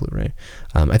movie on Blu-ray.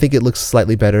 I think it looks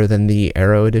slightly better than the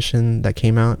Arrow edition that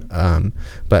came out,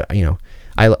 but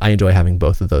I enjoy having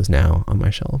both of those now on my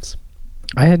shelves.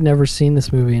 I had never seen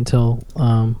this movie until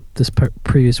this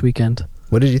previous weekend.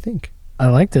 What did you think? I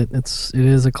liked it. It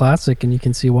is a classic, and you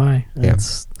can see why. Yeah.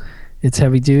 It's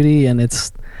heavy duty, and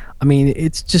it's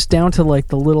just down to like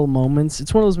the little moments.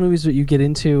 It's one of those movies that you get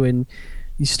into and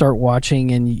you start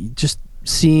watching, and you just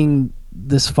seeing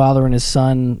this father and his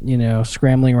son,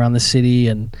 scrambling around the city,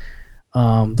 and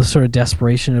the sort of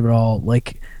desperation of it all.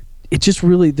 Like, it just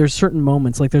really, there's certain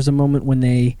moments. Like, there's a moment when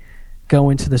they go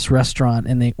into this restaurant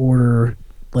and they order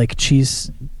like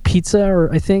cheese pizza,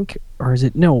 or is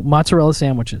it mozzarella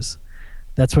sandwiches.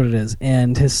 That's what it is.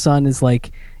 And his son is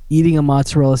like eating a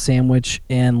mozzarella sandwich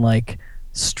and like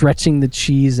stretching the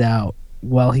cheese out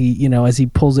while he, as he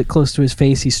pulls it close to his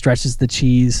face, he stretches the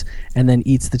cheese and then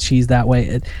eats the cheese that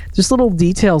way. Just little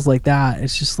details like that.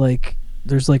 It's just like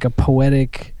there's like a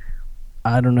poetic,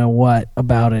 I don't know what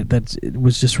about it, that it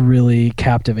was just really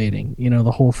captivating. The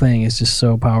whole thing is just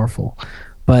so powerful.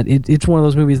 But it's one of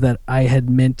those movies that I had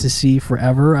meant to see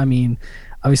forever. I mean,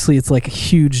 obviously it's like a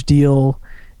huge deal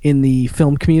in the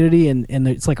film community, and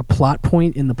it's like a plot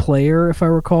point in The Player, if I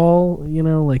recall.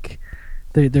 Like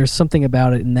there's something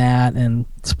about it in that, and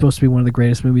it's supposed to be one of the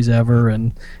greatest movies ever,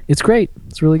 and it's great.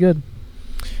 It's really good.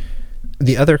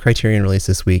 The other Criterion release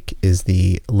this week is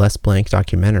the Les Blank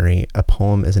documentary, A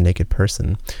Poem is a Naked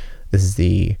Person. This is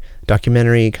the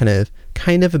documentary kind of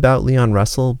about Leon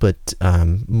Russell, but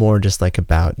more just like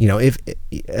about, if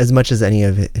as much as any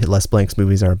of Les Blank's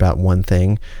movies are about one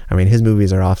thing, I mean, his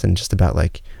movies are often just about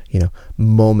like,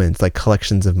 moments, like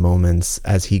collections of moments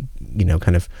as he,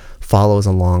 kind of follows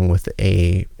along with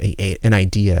an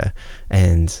idea.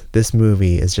 And this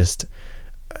movie is just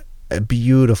a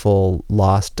beautiful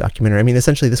lost documentary. I mean,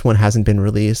 essentially this one hasn't been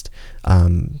released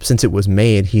since it was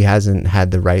made. He hasn't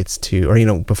had the rights to,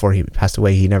 or before he passed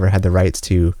away, he never had the rights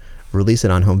to release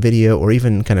it on home video or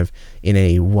even kind of in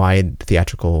a wide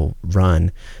theatrical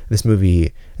run. This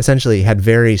movie essentially had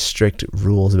very strict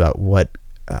rules about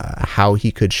how he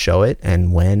could show it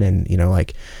and when, and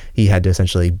like he had to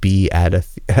essentially be at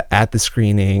the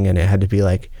screening, and it had to be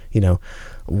like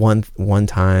one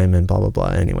time and blah blah blah.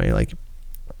 Anyway, like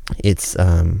it's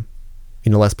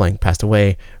Les Blank passed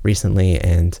away recently,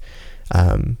 and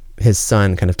his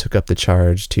son kind of took up the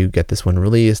charge to get this one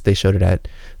released. They showed it at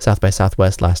South by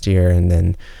Southwest last year, and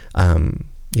then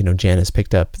Janus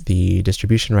picked up the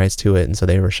distribution rights to it, and so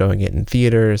they were showing it in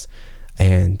theaters,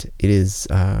 and it is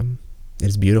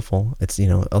beautiful. It's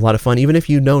a lot of fun, even if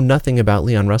you know nothing about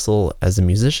Leon Russell as a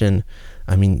musician.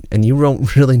 I mean, and you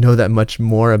don't really know that much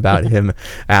more about him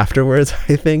afterwards,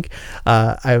 I think.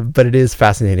 But it is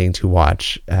fascinating to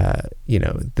watch,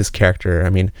 this character.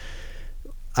 I mean,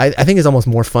 I think it's almost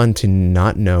more fun to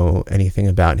not know anything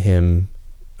about him,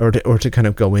 or to kind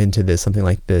of go into something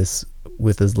like this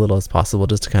with as little as possible,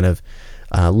 just to kind of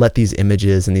let these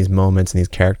images and these moments and these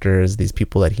characters, these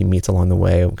people that he meets along the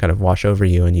way, kind of wash over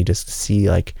you, and you just see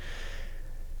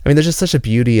there's just such a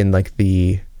beauty in like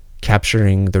the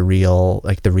capturing the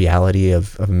reality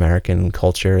of American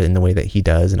culture in the way that he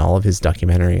does in all of his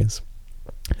documentaries.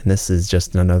 And this is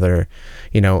just another,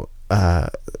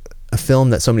 a film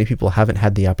that so many people haven't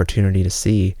had the opportunity to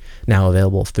see now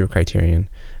available through Criterion.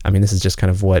 I mean, this is just kind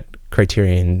of what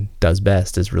Criterion does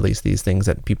best, is release these things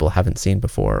that people haven't seen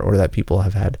before, or that people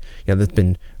have had, that's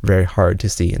been very hard to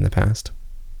see in the past.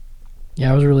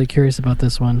 Yeah, I was really curious about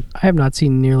this one. I have not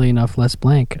seen nearly enough Les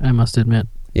Blanc, I must admit.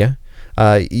 Yeah.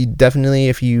 You definitely,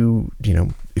 if you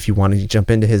wanted to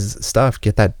jump into his stuff,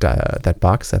 get that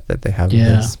box set that they have.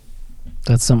 Yeah,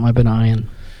 that's something I've been eyeing.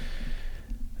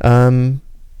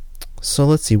 So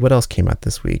let's see what else came out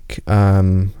this week.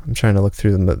 I'm trying to look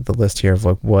through the list here of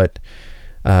like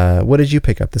what did you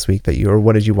pick up this week or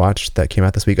what did you watch that came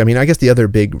out this week? I mean, I guess the other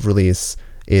big release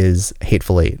is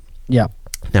Hateful Eight. Yeah.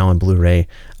 Now on Blu-ray.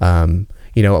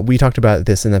 We talked about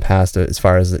this in the past as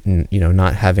far as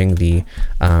not having the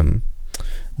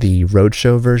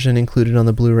Roadshow version included on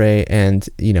the Blu-ray, and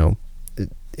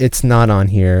it's not on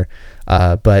here.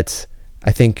 But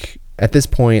I think at this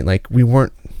point, like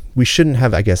we shouldn't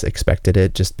have, I guess, expected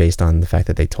it, just based on the fact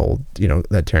that they told,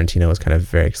 that Tarantino was kind of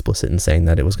very explicit in saying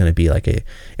that it was going to be like a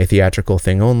theatrical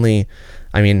thing only.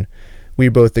 I mean, we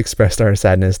both expressed our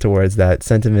sadness towards that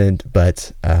sentiment,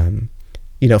 but,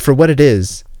 for what it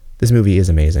is, this movie is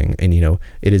amazing. And,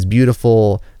 it is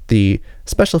beautiful. The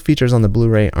special features on the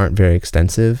Blu-ray aren't very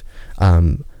extensive,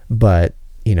 but,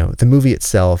 the movie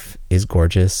itself is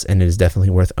gorgeous, and it is definitely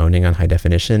worth owning on high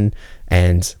definition.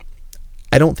 And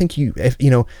I don't think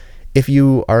if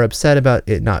you are upset about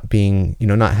it not being,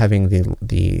 not having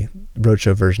the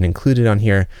Roadshow version included on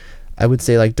here, I would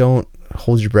say, like, don't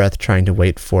hold your breath trying to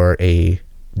wait for a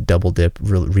double dip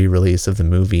re-release of the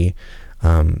movie.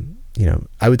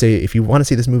 I would say if you want to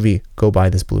see this movie, go buy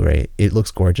this Blu-ray. It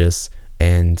looks gorgeous,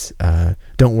 and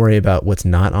don't worry about what's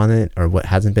not on it or what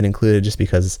hasn't been included, just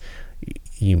because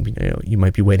you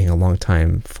might be waiting a long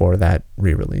time for that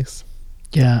re-release.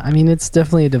 Yeah, I mean, it's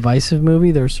definitely a divisive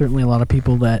movie. There are certainly a lot of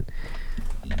people that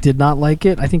did not like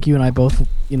it. I think you and I both,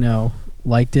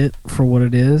 liked it for what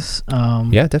it is.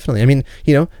 Yeah, definitely. I mean,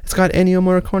 it's got Ennio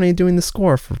Morricone doing the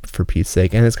score for Pete's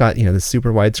sake, and it's got, the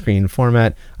super widescreen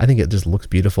format. I think it just looks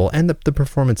beautiful, and the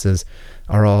performances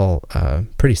are all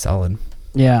pretty solid.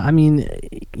 Yeah, I mean,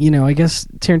 I guess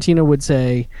Tarantino would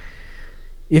say,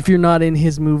 if you're not in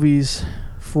his movies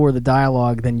for the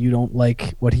dialogue, then you don't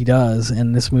like what he does.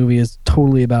 And this movie is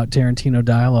totally about Tarantino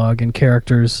dialogue and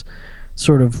characters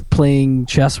sort of playing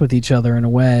chess with each other in a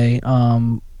way.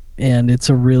 And it's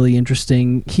a really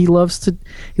interesting. He loves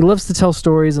to tell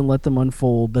stories and let them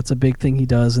unfold. That's a big thing he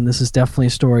does. And this is definitely a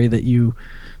story that you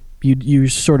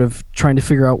sort of trying to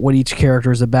figure out what each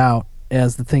character is about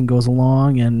as the thing goes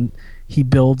along, and he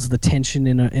builds the tension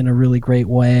in a really great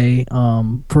way.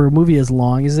 For a movie as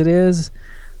long as it is,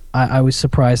 I was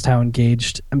surprised how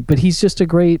engaged, but he's just a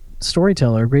great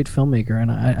storyteller, a great filmmaker, and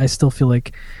I still feel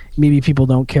like maybe people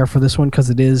don't care for this one because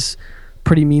it is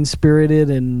pretty mean-spirited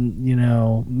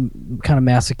and, kind of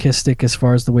masochistic as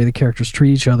far as the way the characters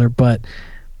treat each other, but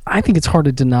I think it's hard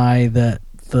to deny that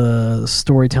the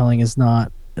storytelling is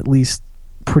not at least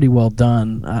pretty well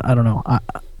done. I don't know.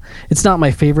 It's not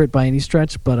my favorite by any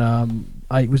stretch, but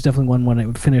it was definitely one when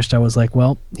it finished, I was like,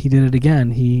 well, he did it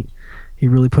again. He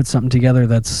really put something together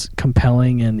that's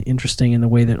compelling and interesting in the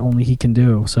way that only he can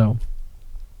do. So,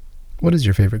 what is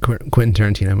your favorite Quentin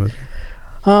Tarantino movie?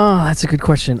 Oh, that's a good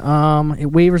question. It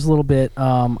wavers a little bit.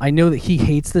 I know that he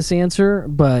hates this answer,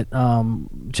 but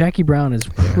Jackie Brown is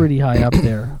pretty high up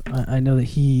there. I know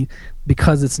that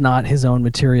because it's not his own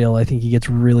material, I think he gets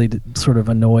really sort of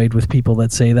annoyed with people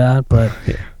that say that. But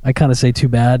yeah. I kind of say, too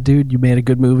bad, dude. You made a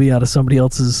good movie out of somebody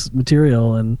else's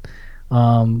material, and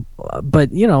but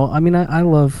I mean, I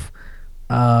love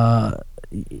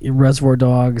Reservoir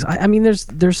Dogs. I mean,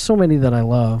 there's so many that I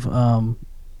love.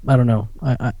 I don't know.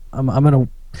 I'm gonna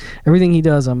everything he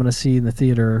does, I'm gonna see in the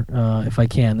theater if I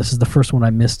can. This is the first one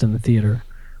I missed in the theater,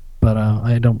 but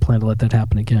I don't plan to let that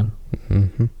happen again.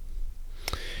 Mm-hmm.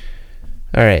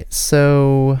 All right,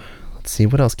 so let's see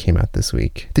what else came out this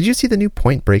week. Did you see the new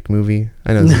Point Break movie?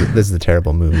 I know this is a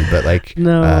terrible movie, but like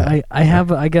no,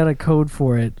 I got a code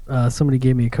for it. Somebody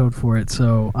gave me a code for it,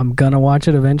 so I'm gonna watch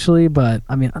it eventually. But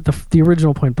I mean, the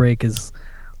original Point Break is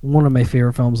one of my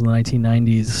favorite films in the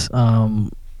 1990s.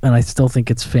 And I still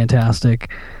think it's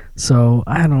fantastic. So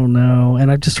I don't know.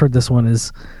 And I've just heard this one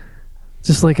is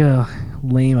just like a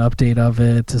lame update of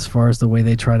it as far as the way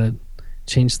they try to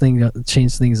change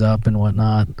things up and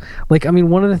whatnot. Like, I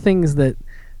mean, one of the things that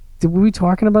were we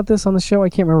talking about this on the show? I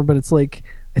can't remember, but it's like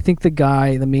I think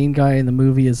the main guy in the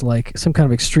movie is like some kind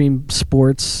of extreme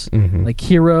sports like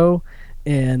hero,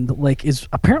 and like is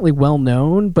apparently well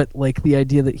known, but like the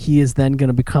idea that he is then going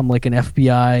to become like an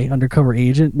FBI undercover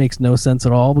agent makes no sense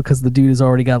at all, because the dude has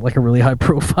already got like a really high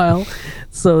profile.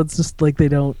 So it's just like they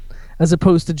don't, as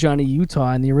opposed to Johnny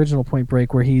Utah in the original Point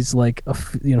Break, where he's like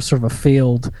sort of a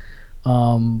failed,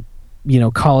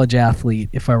 college athlete,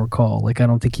 if I recall. Like I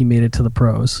don't think he made it to the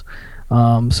pros.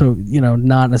 So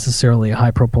not necessarily a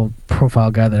high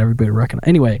profile guy that everybody recognizes.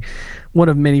 Anyway, one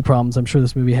of many problems I'm sure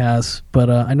this movie has, but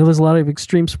I know there's a lot of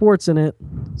extreme sports in it,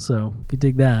 so if you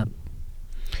dig that.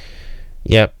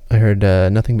 Yep, I heard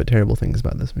nothing but terrible things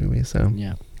about this movie, so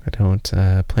yeah, I don't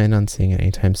plan on seeing it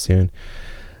anytime soon.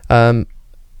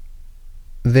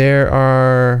 There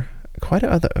are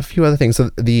a few other things. So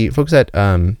the folks at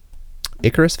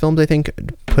Icarus Films, I think,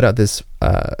 put out this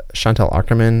Chantal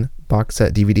Akerman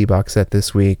DVD box set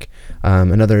this week.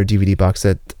 Another DVD box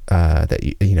set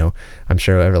that I'm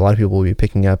sure a lot of people will be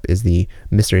picking up is the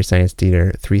Mystery Science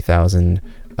Theater 3000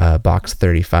 box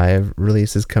 35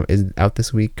 release is out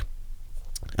this week.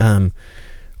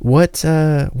 What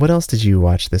else did you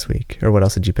watch this week, or what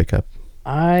else did you pick up?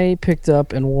 I picked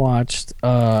up and watched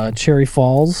Cherry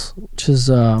Falls, which is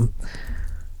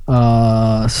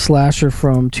slasher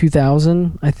from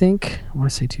 2000, I think. I want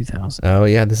to say 2000. Oh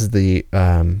yeah, this is the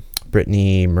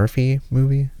Brittany Murphy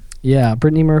movie. Yeah,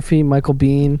 Brittany Murphy, Michael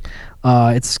Biehn.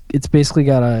 It's basically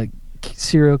got a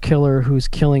serial killer who's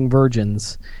killing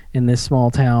virgins in this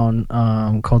small town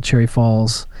called Cherry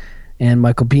Falls, and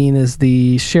Michael Biehn is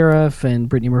the sheriff, and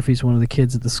Brittany Murphy's one of the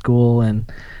kids at the school.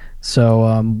 And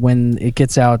so when it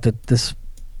gets out that this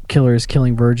killer is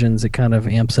killing virgins, it kind of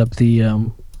amps up the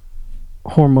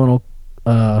hormonal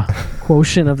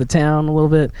quotient of the town a little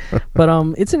bit. But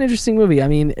it's an interesting movie. I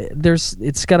mean,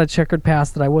 it's got a checkered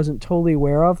past that I wasn't totally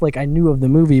aware of. Like, I knew of the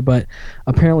movie, but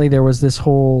apparently there was this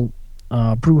whole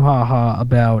brouhaha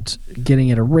about getting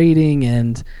it a rating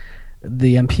and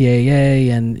the MPAA,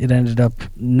 and it ended up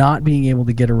not being able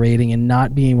to get a rating and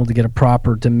not being able to get a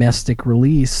proper domestic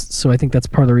release. So I think that's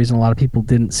part of the reason a lot of people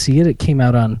didn't see it. It came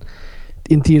out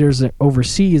in theaters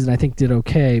overseas and I think did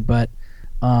okay, but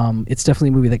it's definitely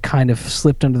a movie that kind of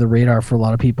slipped under the radar for a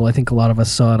lot of people. I think a lot of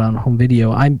us saw it on home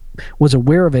video. I was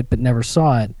aware of it but never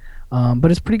saw it. But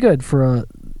it's pretty good for a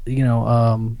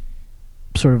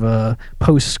sort of a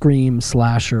post-Scream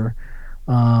slasher.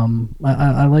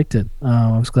 I liked it.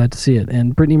 I was glad to see it.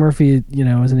 And Brittany Murphy,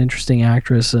 is an interesting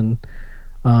actress, and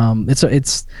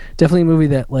it's definitely a movie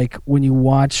that, like, when you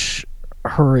watch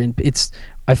her, and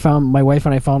my wife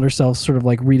and I found ourselves sort of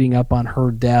like reading up on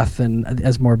her death, and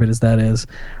as morbid as that is,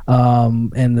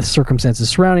 and the circumstances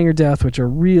surrounding her death, which are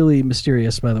really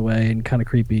mysterious, by the way, and kind of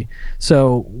creepy.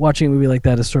 So watching a movie like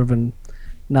that is sort of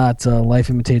not life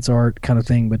imitates art kind of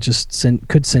thing, but just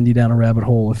could send you down a rabbit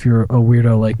hole if you're a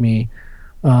weirdo like me.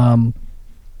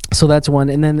 So that's one.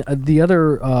 And then the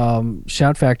other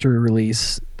Shout Factory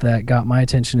release that got my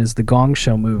attention is the Gong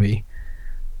Show movie,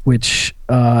 which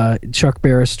Chuck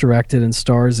Barris directed and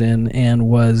stars in, and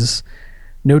was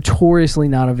notoriously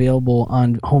not available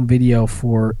on home video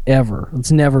forever.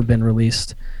 It's never been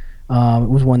released. It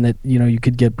was one that you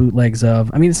could get bootlegs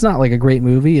of. I mean, it's not like a great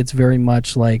movie. It's very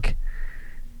much like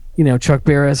Chuck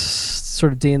Barris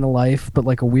sort of day in the life, but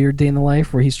like a weird day in the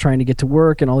life where he's trying to get to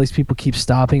work and all these people keep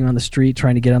stopping on the street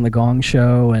trying to get on the Gong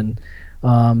Show. And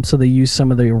so they use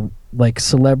some of the like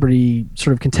celebrity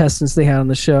sort of contestants they had on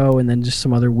the show, and then just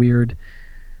some other weird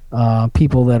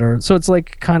people that are, so it's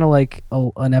like kind of like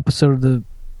an episode of the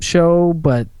show,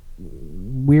 but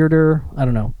weirder. I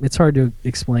don't know. It's hard to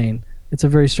explain. It's a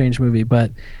very strange movie,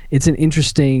 but it's an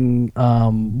interesting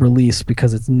release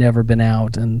because it's never been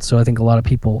out, and so I think a lot of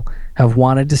people have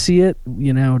wanted to see it,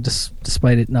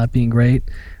 despite it not being great.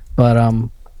 But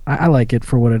I like it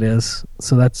for what it is,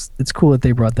 so it's cool that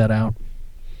they brought that out.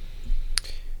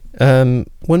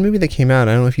 One movie that came out,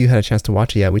 I don't know if you had a chance to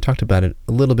watch it yet. We talked about it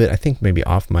a little bit, I think maybe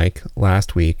off mic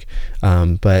last week,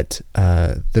 but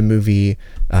the movie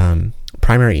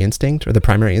Primary Instinct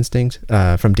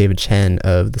from David Chen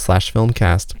of the Slash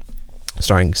Filmcast,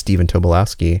 starring Stephen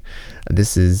Tobolowsky.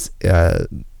 This is did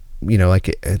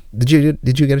you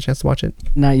get a chance to watch it?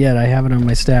 Not yet. I have it on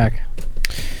my stack.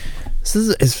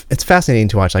 It's fascinating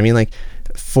to watch. I mean, like,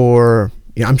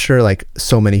 I'm sure like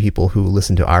so many people who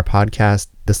listen to our podcast,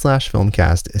 the Slash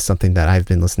Filmcast is something that I've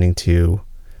been listening to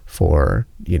for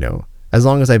as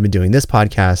long as I've been doing this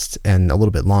podcast, and a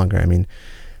little bit longer. I mean,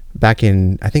 I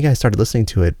think I started listening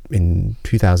to it in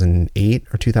 2008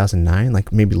 or 2009,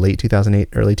 like maybe late 2008,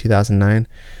 early 2009.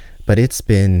 But it's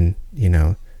been,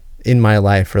 in my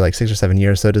life for like 6 or 7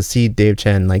 years. So to see Dave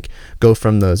Chen like go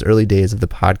from those early days of the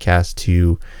podcast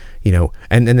to,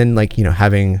 and then like,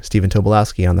 having Stephen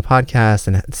Tobolowsky on the podcast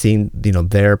and seeing,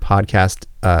 their podcast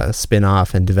spin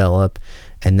off and develop,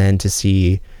 and then to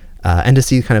see and to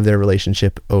see kind of their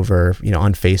relationship over,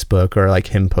 on Facebook, or like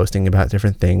him posting about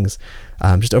different things,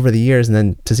 just over the years. And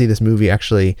then to see this movie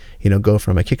actually, go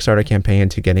from a Kickstarter campaign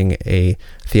to getting a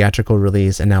theatrical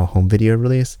release and now a home video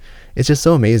release. It's just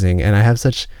so amazing. And I have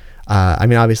such,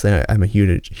 obviously I'm a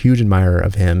huge admirer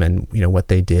of him and, what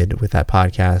they did with that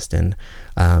podcast. And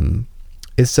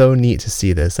it's so neat to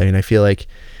see this. I feel like,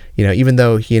 even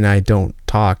though he and I don't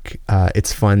talk,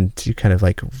 it's fun to kind of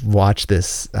like watch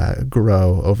this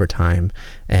grow over time.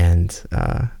 And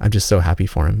I'm just so happy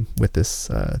for him with this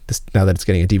now that it's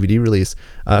getting a DVD release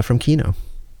from Kino.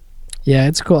 Yeah,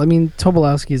 it's cool.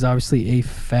 Tobolowsky is obviously a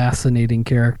fascinating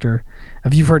character.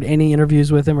 Have you heard any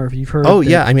interviews with him, or have you heard? Oh,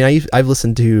 yeah. I've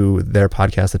listened to their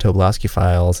podcast, the Tobolowsky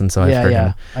Files, and so I've heard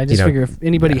him. I just figure if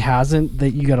anybody hasn't,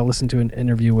 that you got to listen to an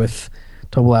interview with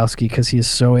Tobolowsky, because he is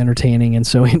so entertaining and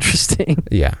so interesting.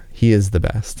 Yeah, he is the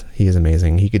best. He is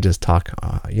amazing. He could just talk,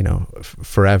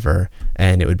 forever,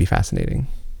 and it would be fascinating.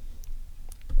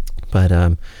 But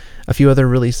a few other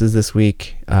releases this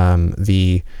week.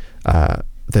 The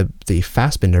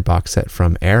Fassbinder box set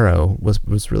from Arrow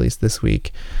was released this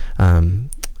week.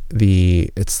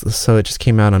 It just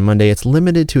came out on Monday. It's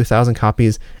limited to 1,000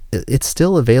 copies. It's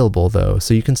still available though,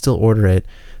 so you can still order it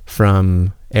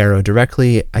from Arrow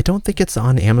directly. I don't think it's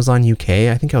on Amazon UK.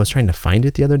 I think I was trying to find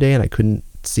it the other day and I couldn't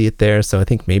see it there, so I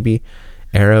think maybe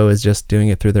Arrow is just doing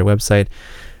it through their website.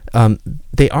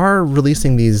 They are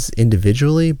releasing these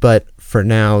individually, but for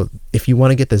now, if you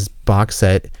want to get this box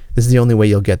set, this is the only way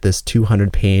you'll get this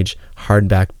 200-page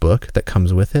hardback book that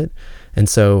comes with it. And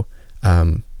so,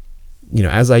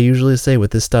 as I usually say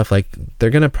with this stuff, like, they're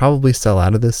going to probably sell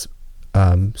out of this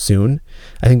soon.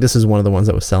 I think this is one of the ones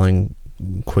that was selling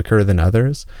quicker than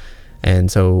others.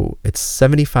 And so it's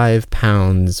 75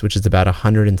 pounds, which is about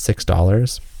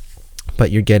 $106.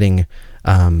 But you're getting,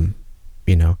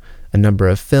 a number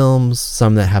of films,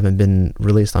 some that haven't been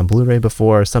released on Blu-ray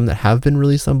before, some that have been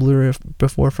released on Blu-ray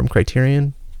before from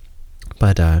Criterion.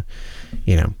 But, I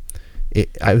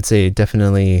would say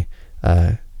definitely,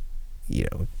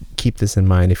 keep this in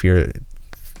mind if you're,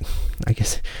 I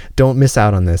guess, don't miss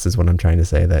out on this is what I'm trying to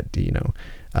say, that,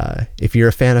 if you're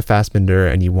a fan of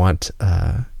Fassbinder and you want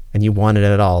it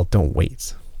at all, don't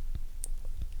wait.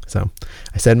 So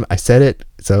I said it.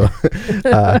 So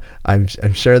I'm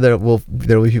sure there will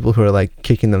be people who are like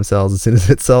kicking themselves as soon as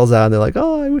it sells out. And they're like,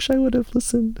 oh, I wish I would have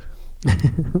listened.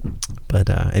 But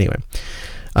anyway,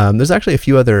 there's actually a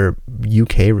few other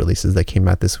UK releases that came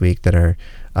out this week that are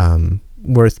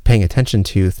worth paying attention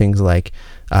to. Things like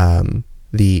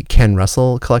the Ken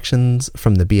Russell collections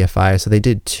from the BFI. So they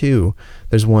did two.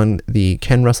 There's one, the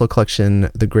Ken Russell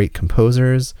collection, The Great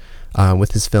Composers,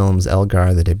 with his films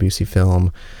Elgar, the Debussy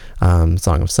film,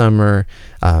 Song of Summer.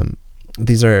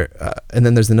 These are, and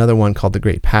then there's another one called The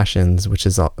Great Passions, which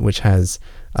has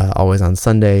Always on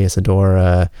Sunday,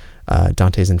 Isadora,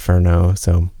 Dante's Inferno.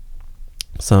 So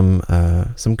some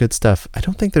good stuff. I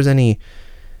don't think there's any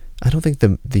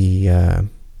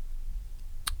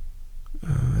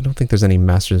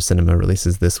Masters of Cinema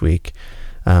releases this week.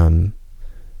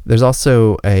 There's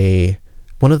also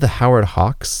one of the Howard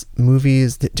Hawks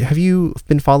movies. Have you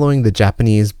been following the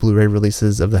Japanese Blu-ray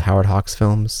releases of the Howard Hawks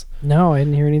films? No, I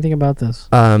didn't hear anything about this.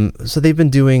 So they've been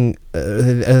doing,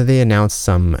 they announced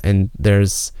some, and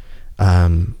there's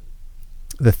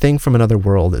The Thing from Another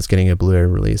World is getting a Blu-ray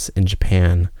release in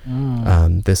Japan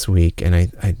this week, and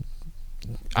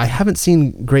I haven't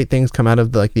seen great things come out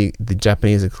of the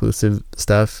Japanese exclusive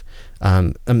stuff,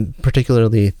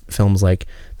 particularly films like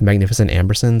The Magnificent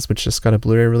Ambersons, which just got a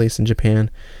Blu-ray release in Japan.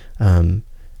 I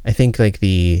think like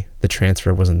the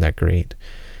transfer wasn't that great.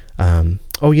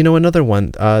 Another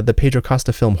one, the Pedro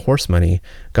Costa film Horse Money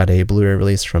got a Blu-ray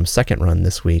release from Second Run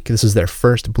this week. This is their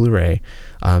first Blu-ray,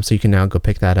 so you can now go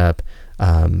pick that up.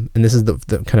 And this is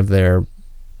the kind of their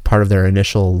part of their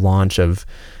initial launch of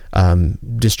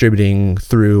distributing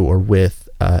through or with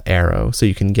Arrow. So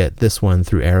you can get this one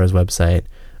through Arrow's website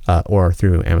or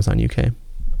through Amazon UK.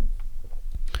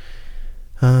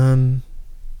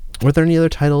 Were there any other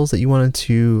titles that you wanted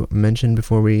to mention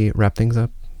before we wrap things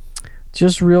up?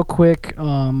 Just real quick,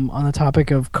 on the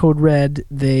topic of Code Red,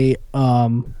 they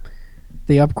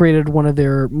upgraded one of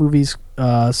their movies,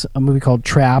 a movie called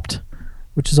Trapped,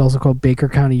 which is also called Baker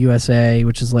County, USA,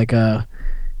 which is like a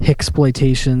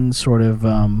Hicksploitation sort of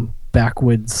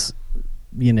backwoods,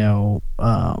 I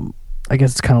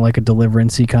guess it's kind of like a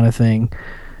Deliverance-y kind of thing,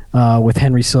 with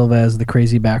Henry Silva as the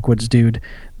crazy backwoods dude.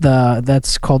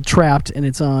 That's called Trapped, and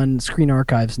it's on Screen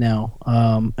Archives now.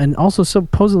 And also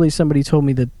supposedly somebody told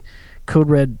me that Code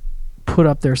Red put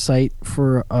up their site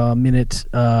for a minute,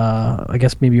 I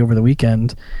guess maybe over the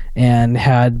weekend, and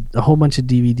had a whole bunch of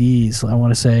DVDs. I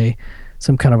want to say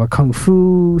some kind of a kung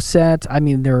fu set. I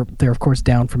mean, they're of course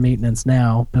down for maintenance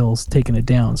now. Bill's taken it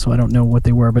down, so I don't know what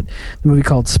they were. But the movie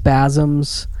called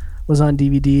Spasms was on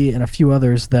DVD, and a few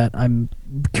others that I'm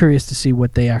curious to see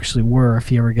what they actually were if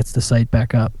he ever gets the site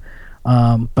back up.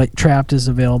 But Trapped is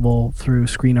available through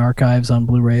Screen Archives on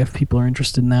Blu-ray if people are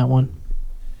interested in that one.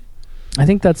 I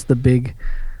think that's the big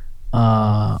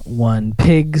one.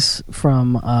 Pigs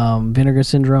from Vinegar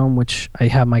Syndrome, which I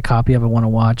have my copy of. I want to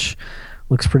watch.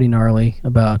 Looks pretty gnarly,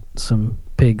 about some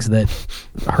pigs that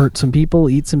hurt some people,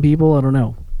 eat some people. I don't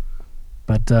know,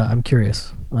 but I'm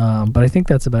curious. But I think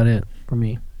that's about it for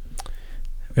me.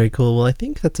 Very cool. Well, I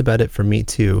think that's about it for me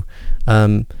too.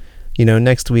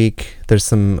 Next week there's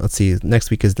some. Let's see. Next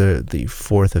week is the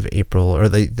 4th of April or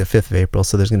the 5th of April.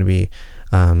 So there's going to be.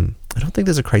 I don't think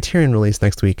there's a Criterion release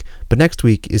next week, but next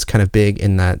week is kind of big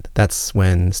in that's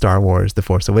when Star Wars: The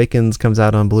Force Awakens comes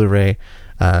out on Blu-ray.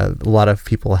 A lot of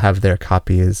people have their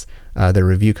copies, their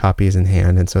review copies in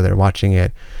hand, and so they're watching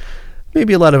it.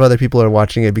 Maybe a lot of other people are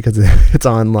watching it because it's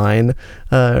online,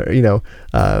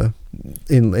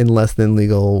 in less than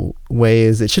legal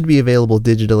ways. It should be available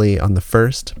digitally on the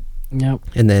 1st. Yep.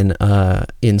 And then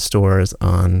in stores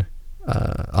on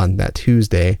that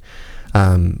Tuesday.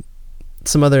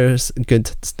 Some other good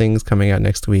things coming out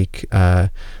next week.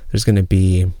 There's going to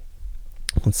be,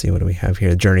 let's see, what do we have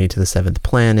here? Journey to the Seventh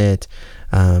Planet.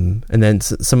 And then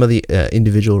some of the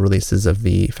individual releases of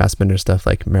the Fassbender stuff,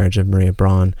 like Marriage of Maria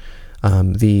Braun.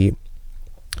 The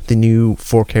new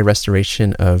 4K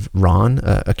restoration of Ron,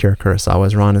 Akira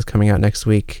Kurosawa's Ron, is coming out next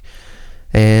week.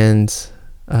 And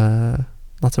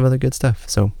lots of other good stuff.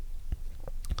 So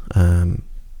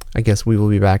I guess we will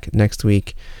be back next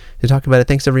week to talk about it.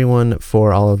 Thanks everyone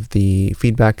for all of the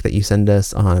feedback that you send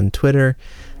us on Twitter,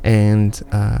 and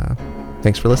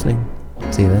thanks for listening.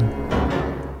 See you then.